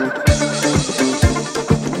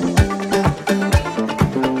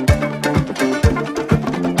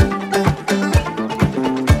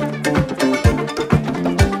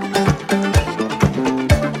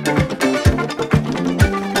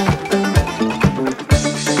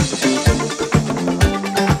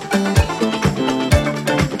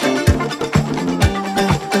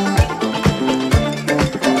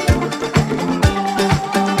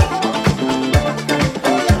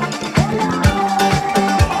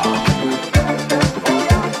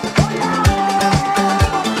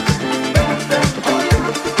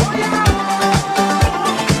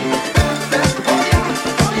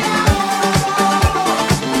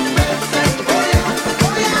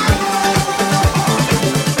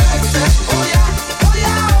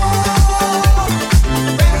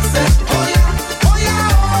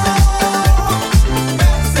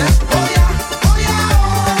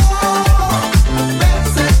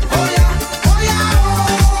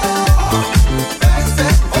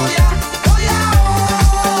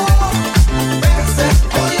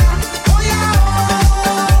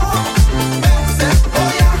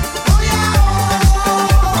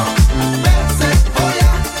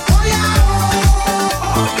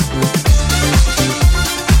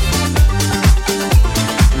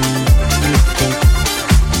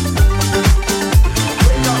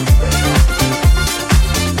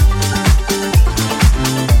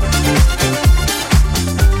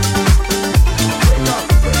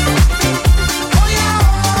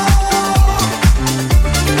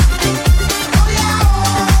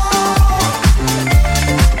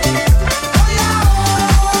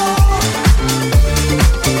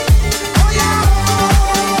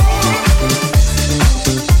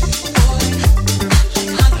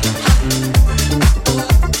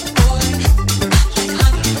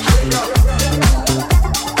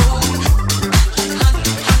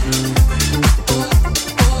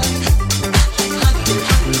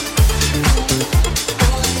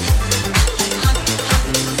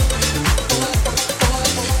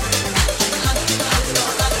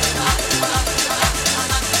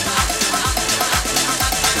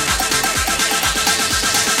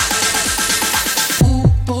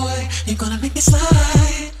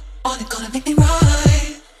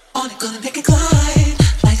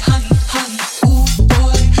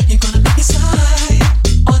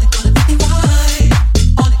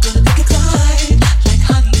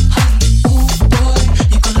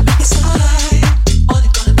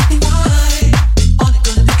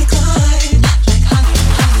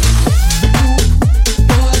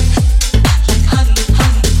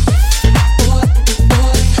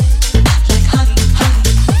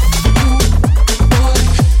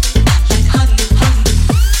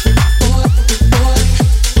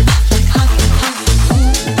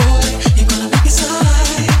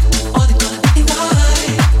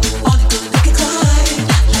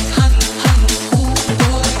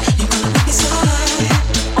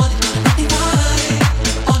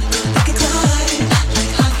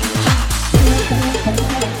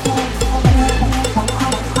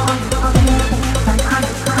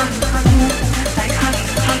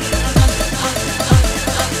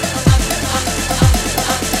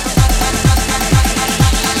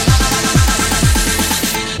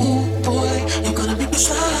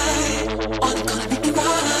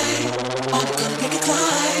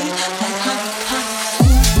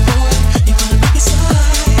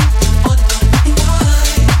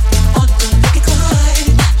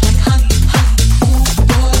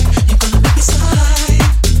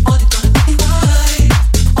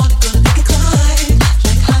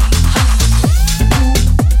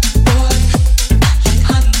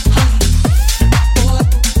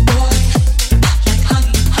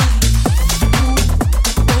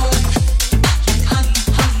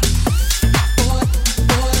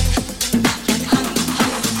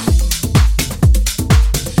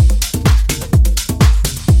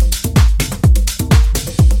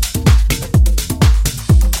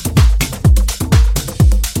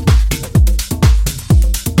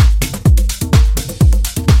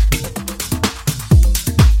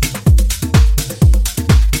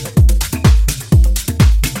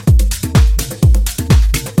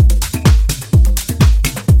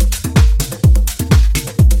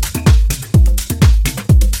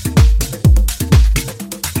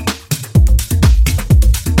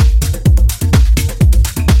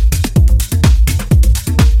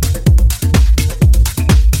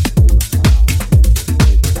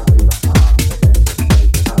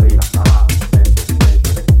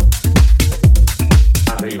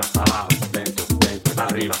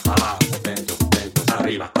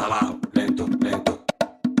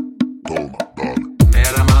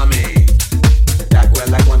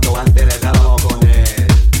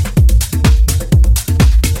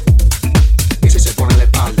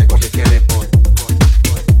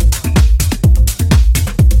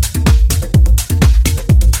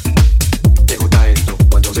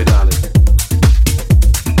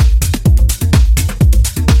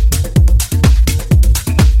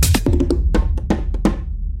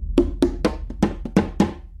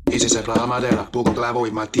 si sopra la madera, poco clavo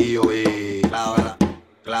y martillo y clávala,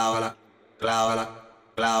 clávala, clávala,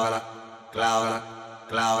 clávala, clávala,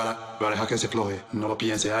 clávala. Pero deja que se floje, no lo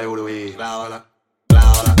piense, hay oro y clávala,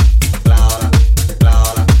 clávala, clávala,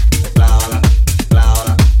 clávala, clávala,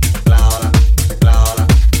 clávala, clávala, clávala,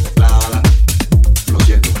 clávala. Lo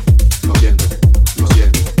siento, lo siento, lo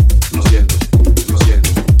siento, lo siento, lo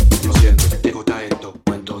siento, lo siento. Te gusta esto,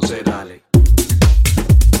 pues entonces dale.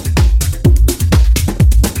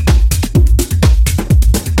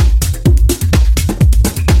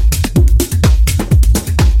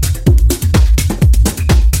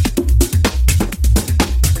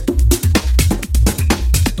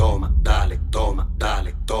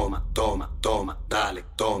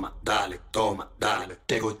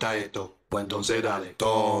 ¿Te gusta esto? Pues entonces dale.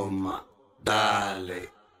 Toma,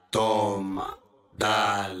 dale, toma,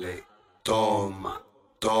 dale, toma,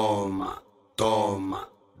 toma, toma,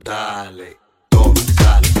 dale, toma,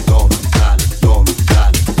 dale, toma, dale, toma,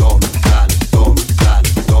 dale, toma, dale, toma,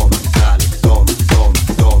 dale, toma, dale, toma,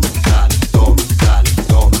 toma, toma, dale, toma, dale, toma, dale,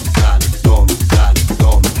 toma, dale,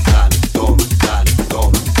 toma, dale, toma, dale,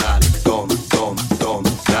 toma, dale, toma, toma, toma,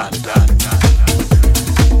 dale, dale, dale.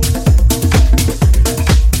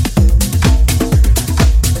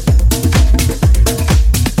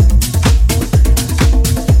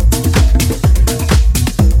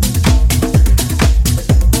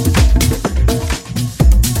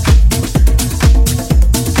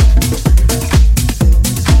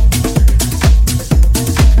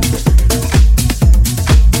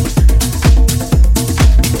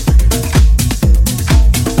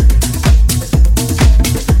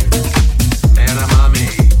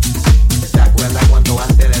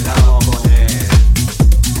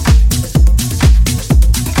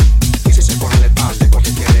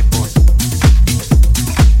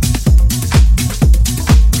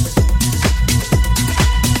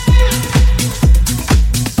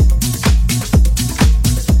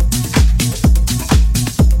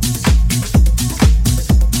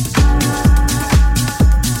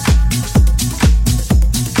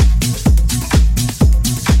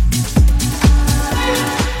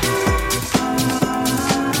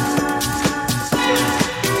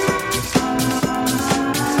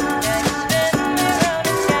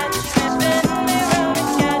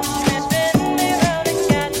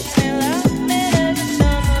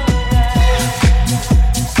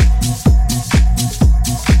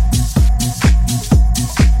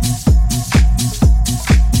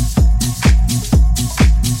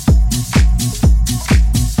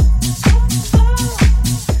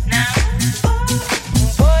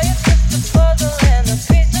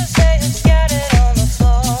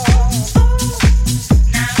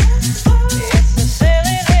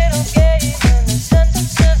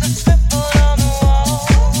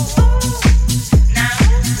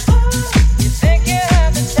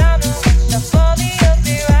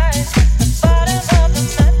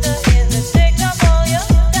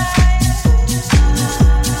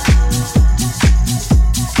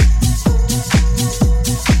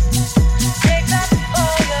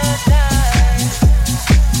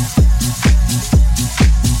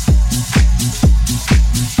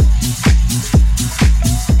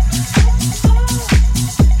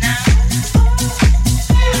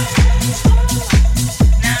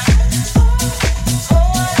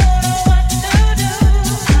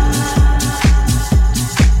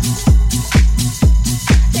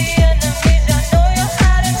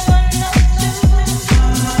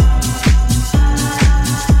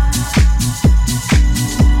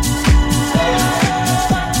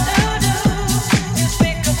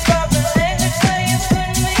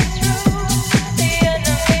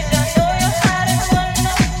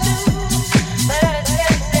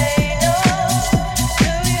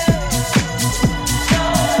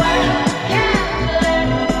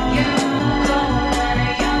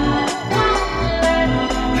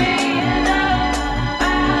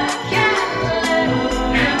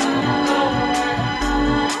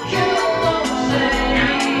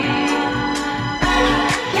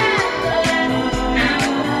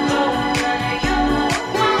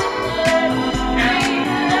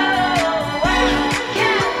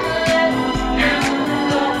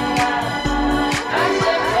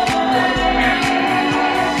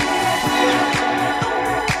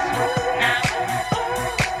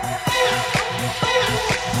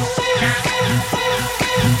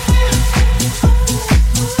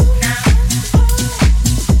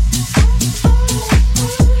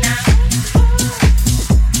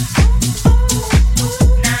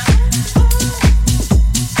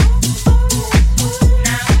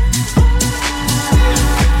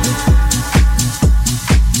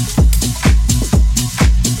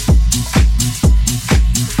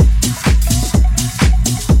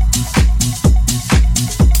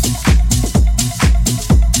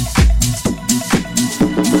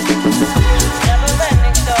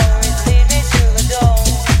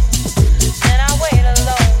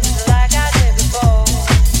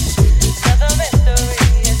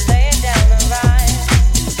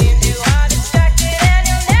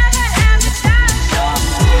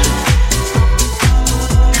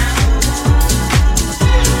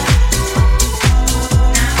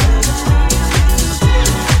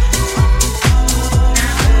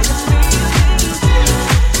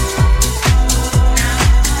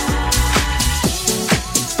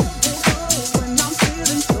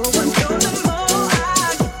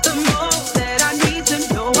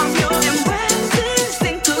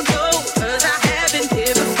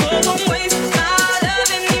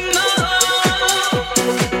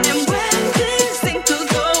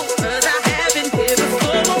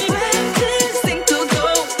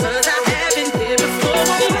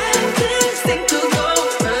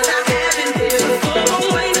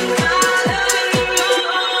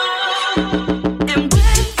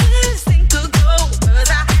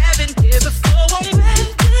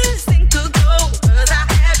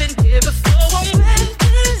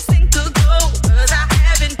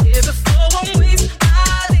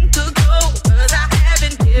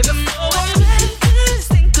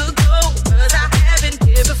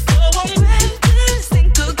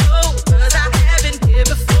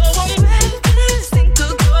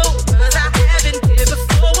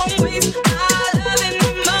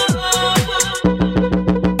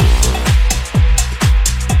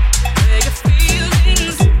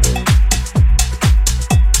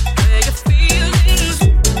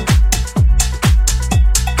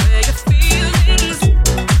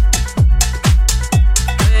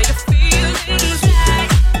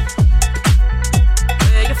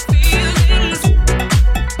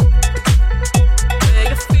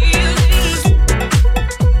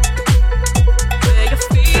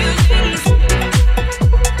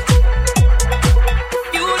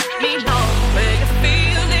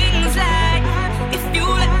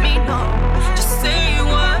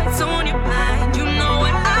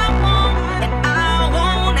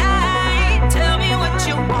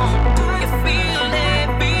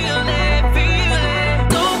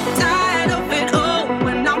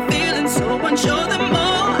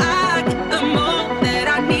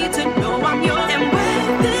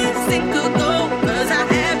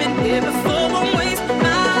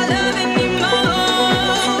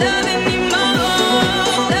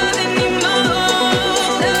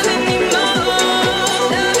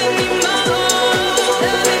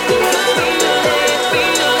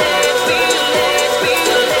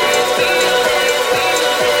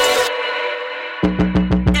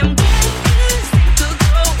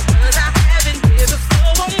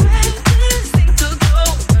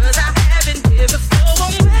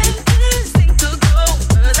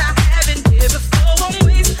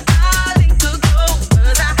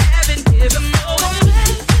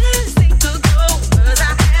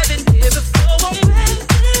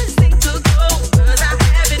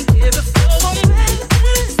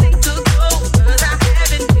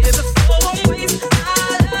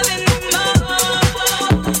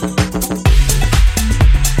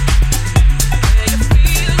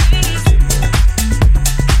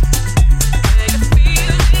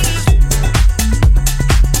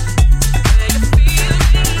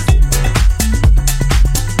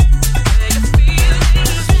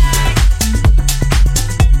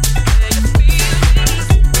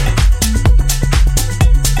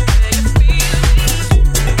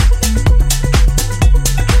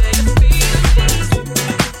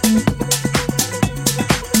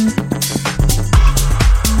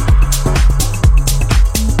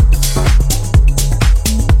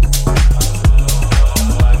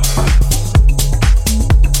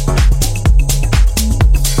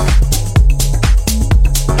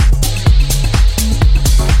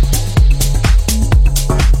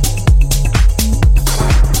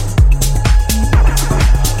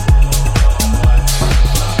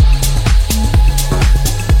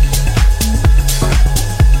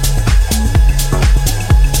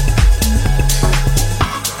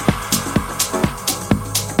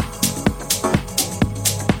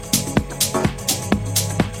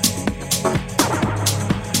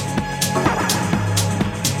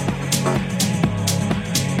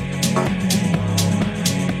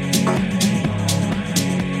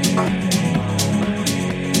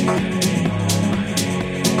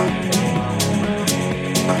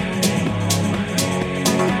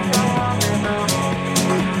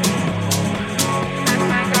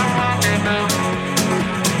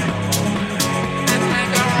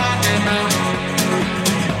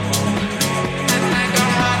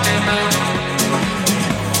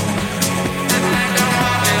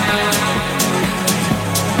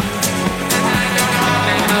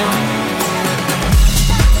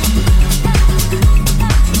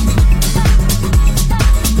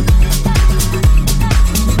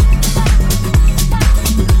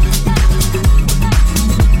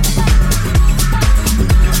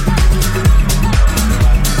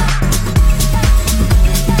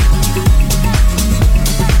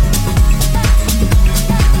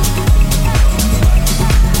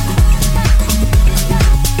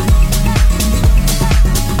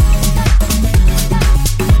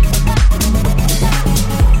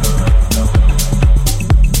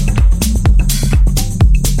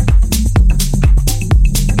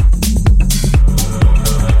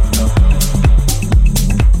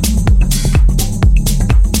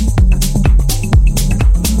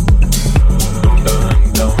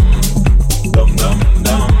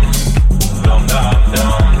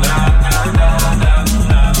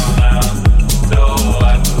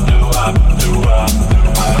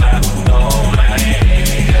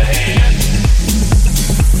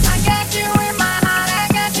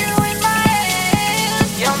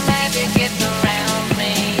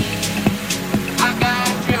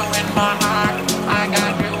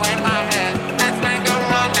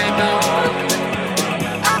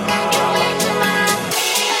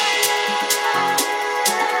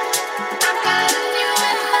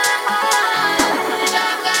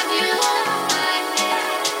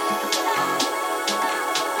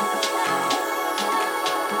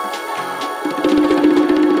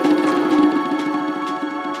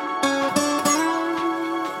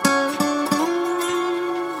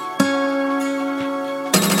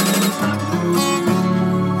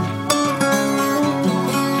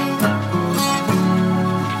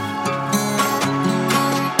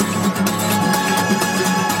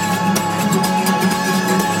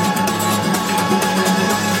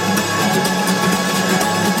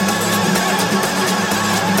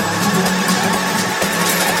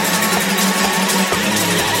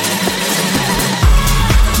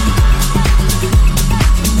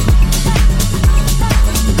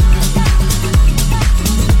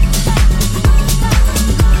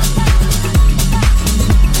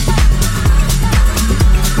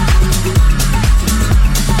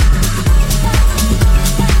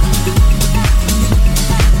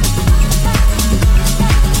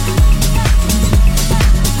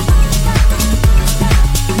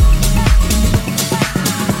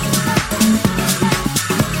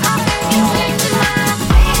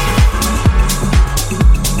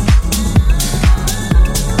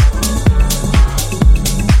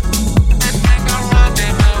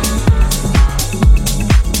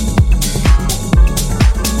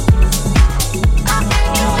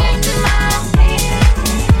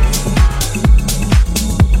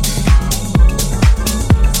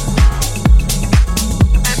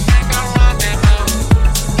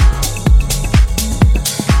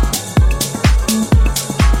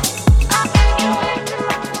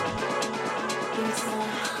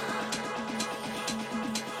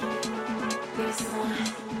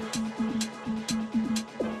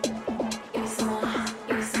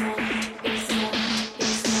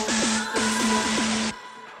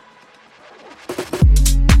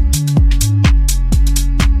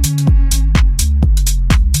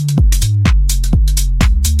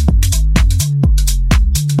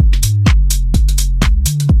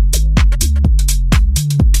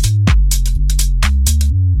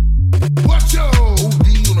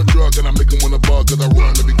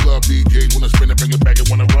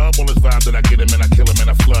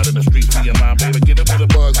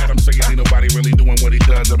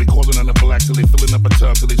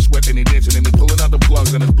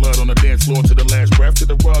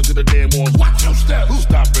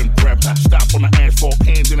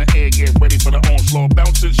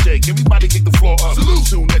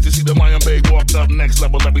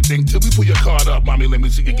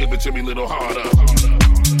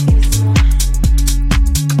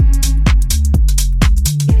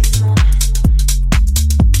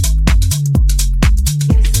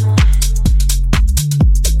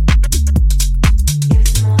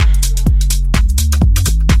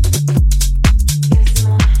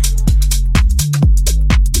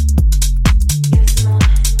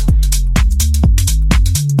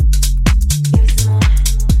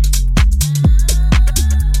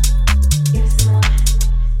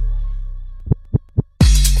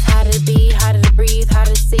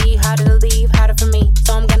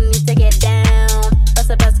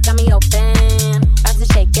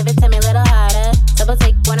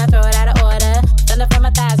 throw it out of order. Thunder from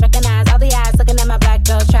my thighs, recognize all the eyes looking at my black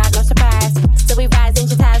girl tribe, no surprise. Still we rise,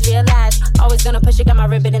 ancient ties, realize. Always gonna push it, got my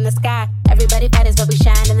ribbon in the sky. Everybody fighters, but we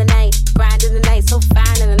shine in the night. Grind in the night, so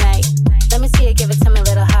fine in the night. Let me see it, give it to me a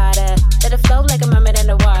little harder. Let it flow like a mermaid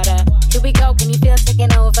underwater. Here we go, can you feel it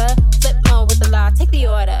taking over? Flip mode with the law, take the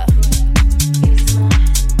order.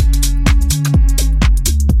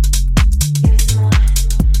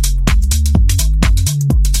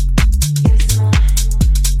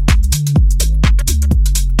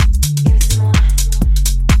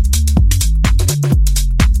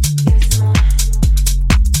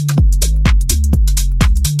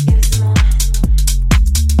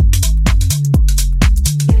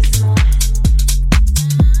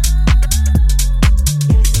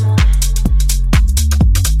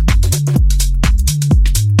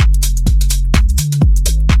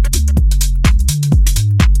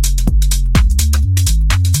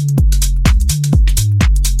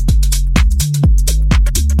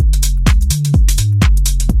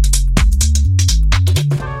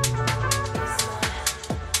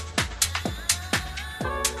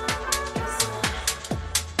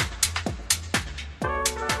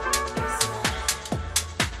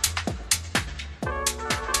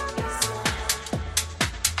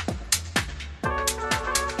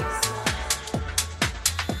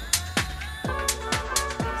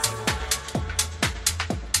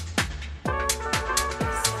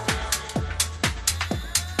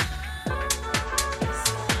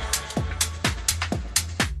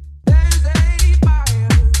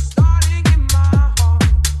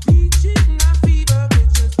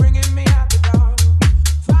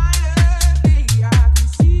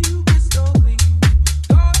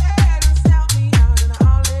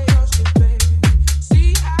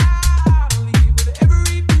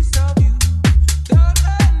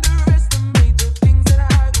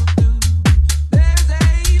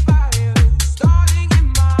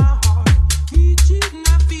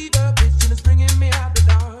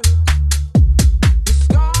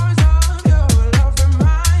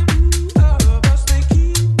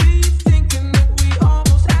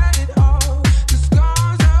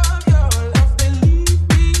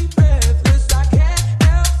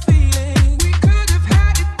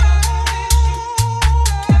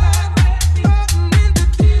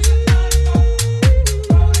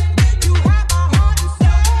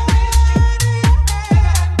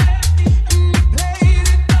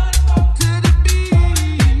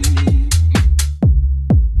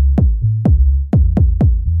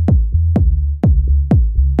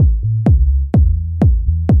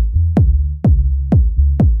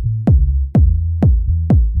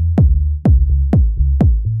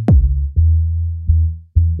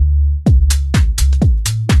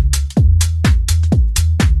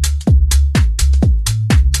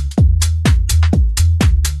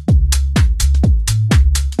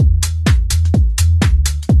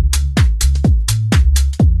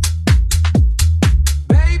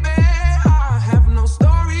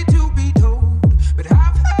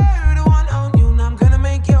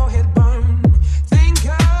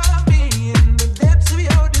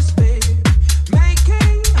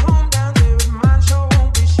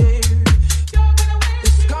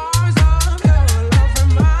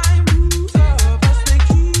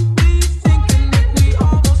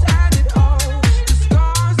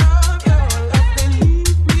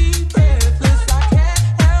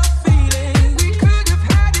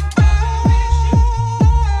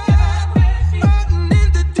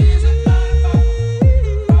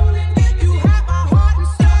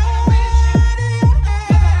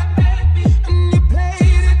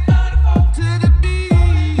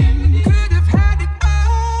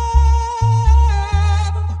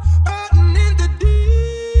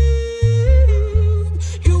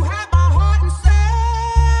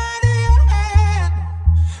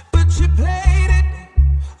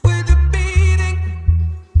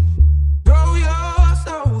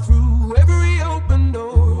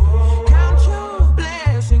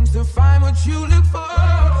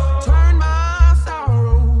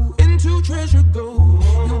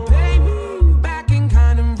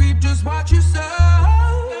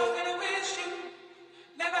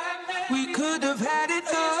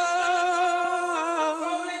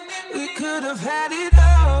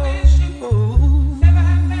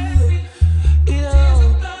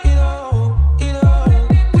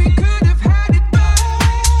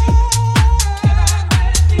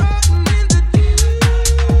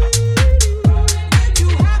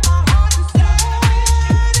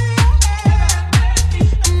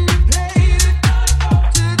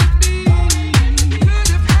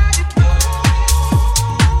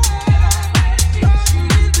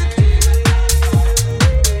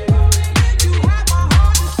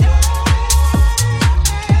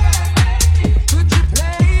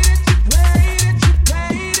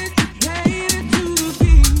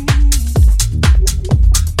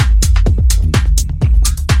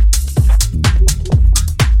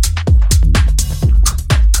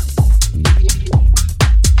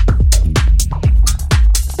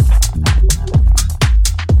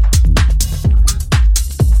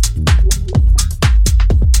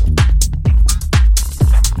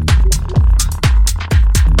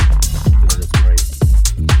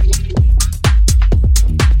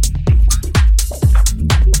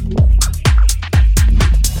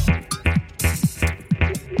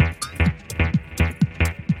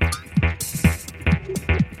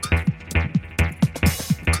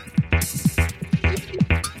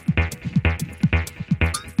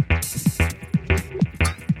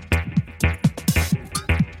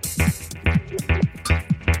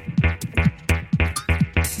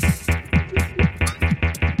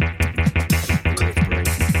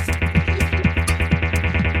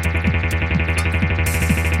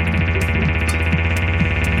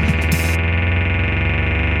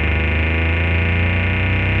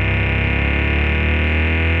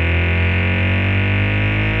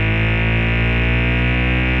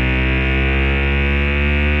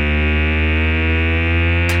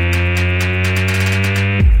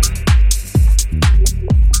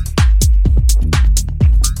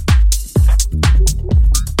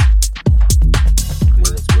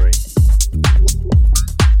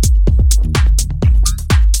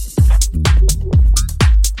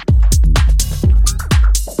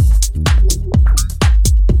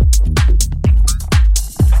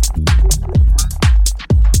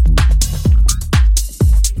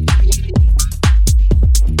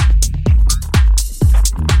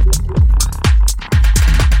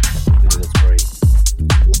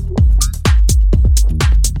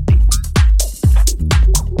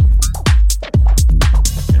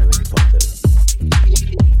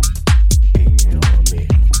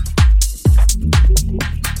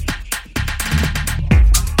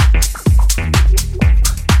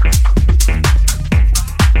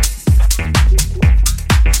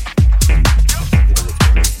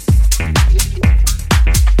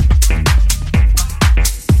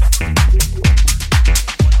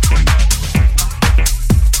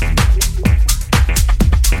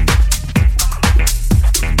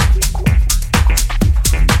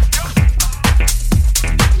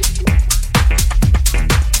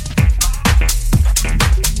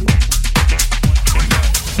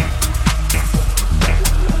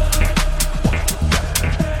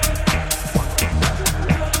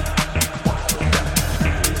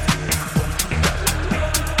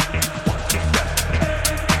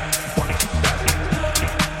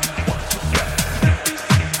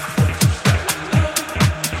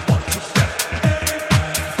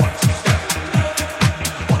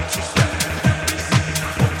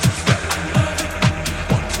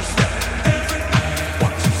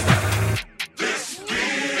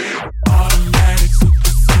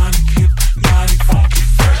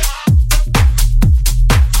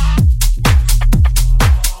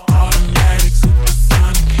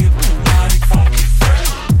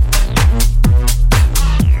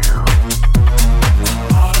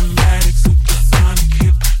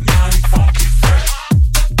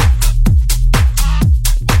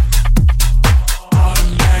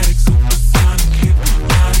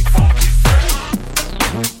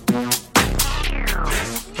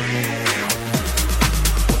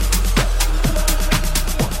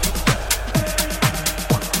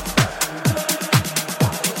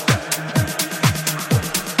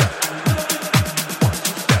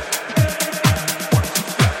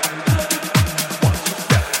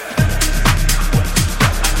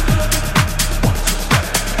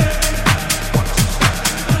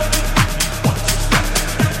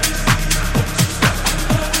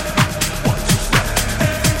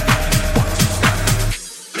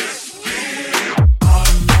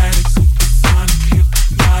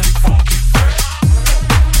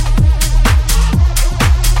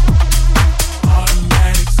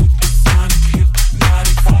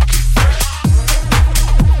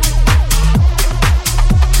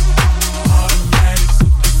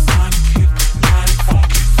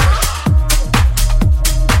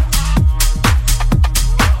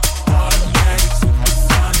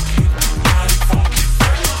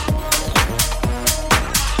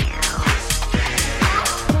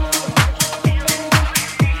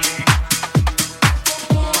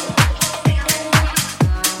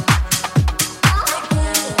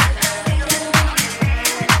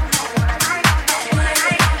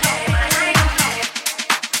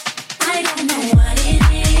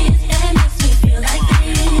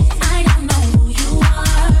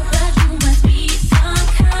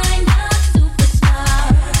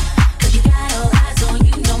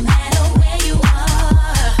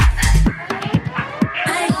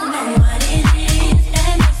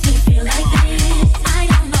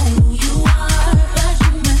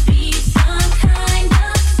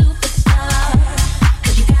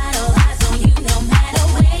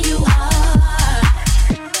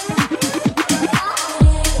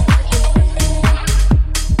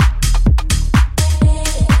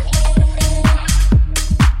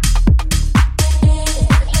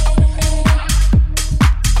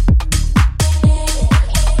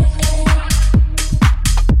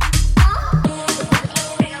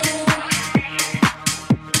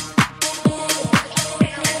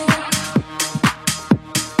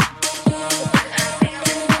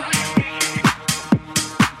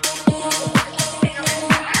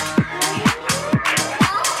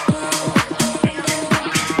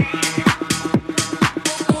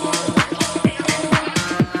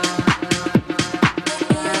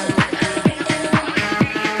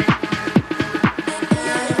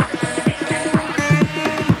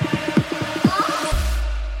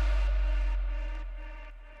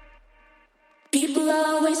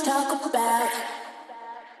 must talk about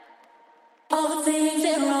all the things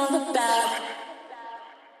they're wrong about.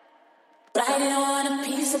 Write it on a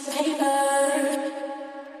piece of paper.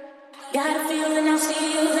 Got a feeling I'll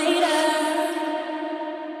see you later.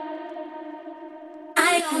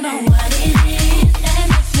 I don't know what it is that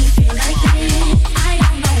makes me feel like this. I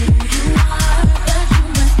don't know who you are, but you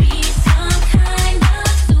must be some kind of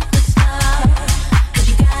superstar. 'Cause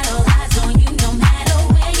you got all eyes on you no matter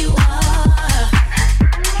where you are.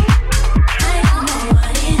 I don't know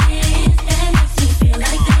what it is that makes me feel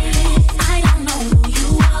like this. I don't know who you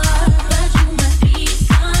are, but you must be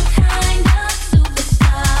some kind of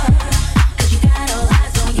superstar. 'Cause you got all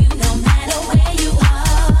eyes on you no matter where you are.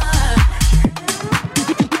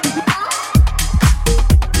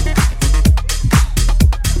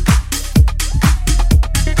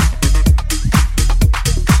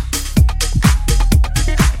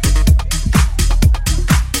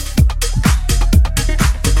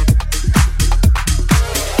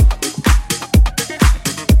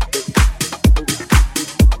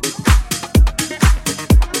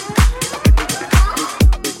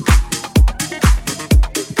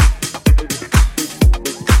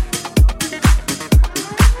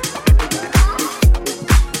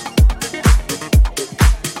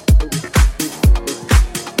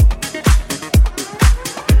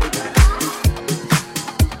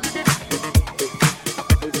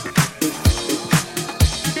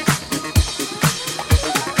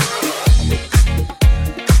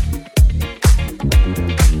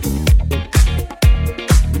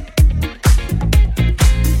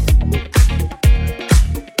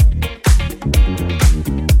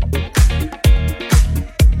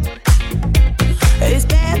 It's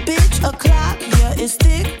bad bitch o'clock, yeah, it's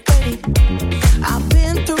thick 30. I've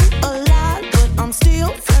been through a lot, but I'm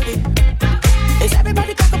still flirty. Is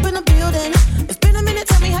everybody back up in the building? It's been a minute,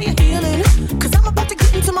 tell me how you're healing. 'Cause I'm about to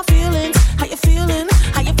get into my feelings. How you feeling?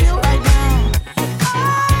 How you feel right now?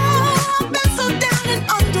 Oh, I've been so down and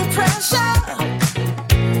under pressure.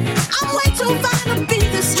 I'm way too fine to be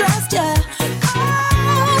distressed, yeah.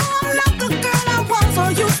 Oh, I'm not the girl I was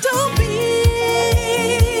or used to be.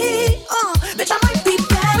 Bitch, I might be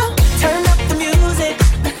better. Turn up the music,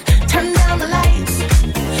 turn down the lights.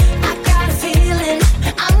 I got a feeling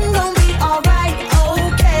I'm gonna be alright,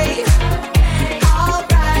 okay.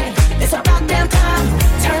 Alright, it's about damn time.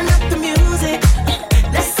 Turn up the music,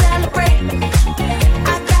 let's celebrate.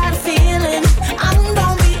 I got a feeling I'm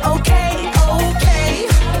gonna be okay, okay.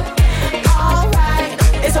 Alright,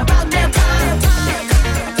 it's about damn time.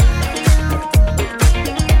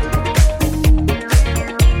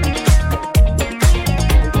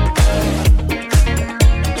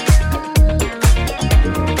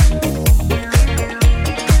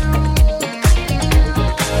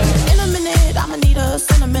 In a minute, I'ma need a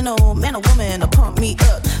sentimental man or woman to pump me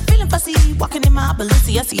up. Feeling fussy, walking in my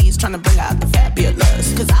Balenciennes, trying to bring out the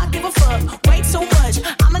fabulous. 'Cause I give a fuck, way too much.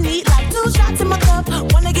 I'ma need like 2 shots in my cup.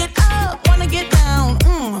 Wanna get up, wanna get down.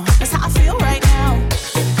 That's how I feel right now.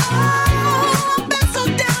 Oh, I've been so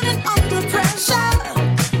down and under pressure.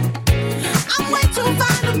 I'm way too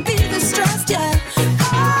fine to be distressed, yeah.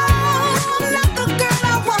 Oh, I'm not the girl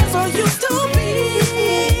I was or used to be.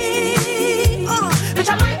 Bitch,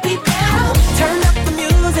 I might be better. Turn up the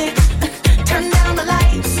music, turn down the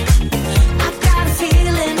lights. I've got a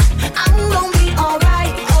feeling I'm gonna be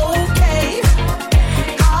alright, okay.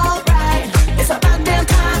 Alright, it's about damn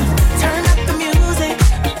time. Turn up the music,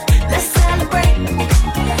 let's celebrate.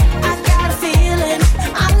 I got a feeling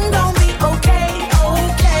I'm gonna be okay,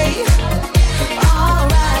 okay.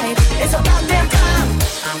 Alright, it's about damn time.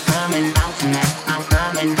 I'm coming out tonight. I'm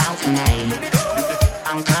coming out tonight.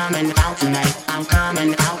 I'm coming out tonight. I'm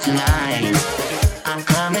coming out tonight. I'm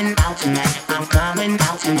coming out tonight. I'm coming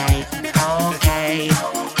out tonight. Okay,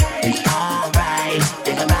 it's alright.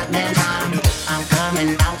 It's about that time. I'm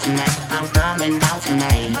coming out tonight. I'm coming out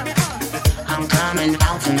tonight. I'm coming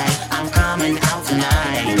out tonight. I'm coming out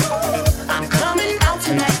tonight. I'm coming out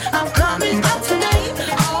tonight. I'm coming out tonight.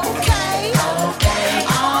 Okay, Okay,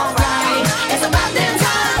 alright, it's about damn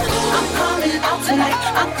time. I'm coming out tonight.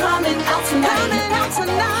 I'm coming out tonight.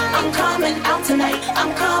 I'm coming out tonight.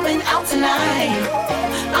 I'm coming out tonight.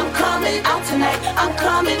 I'm coming out tonight. I'm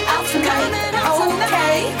coming out tonight.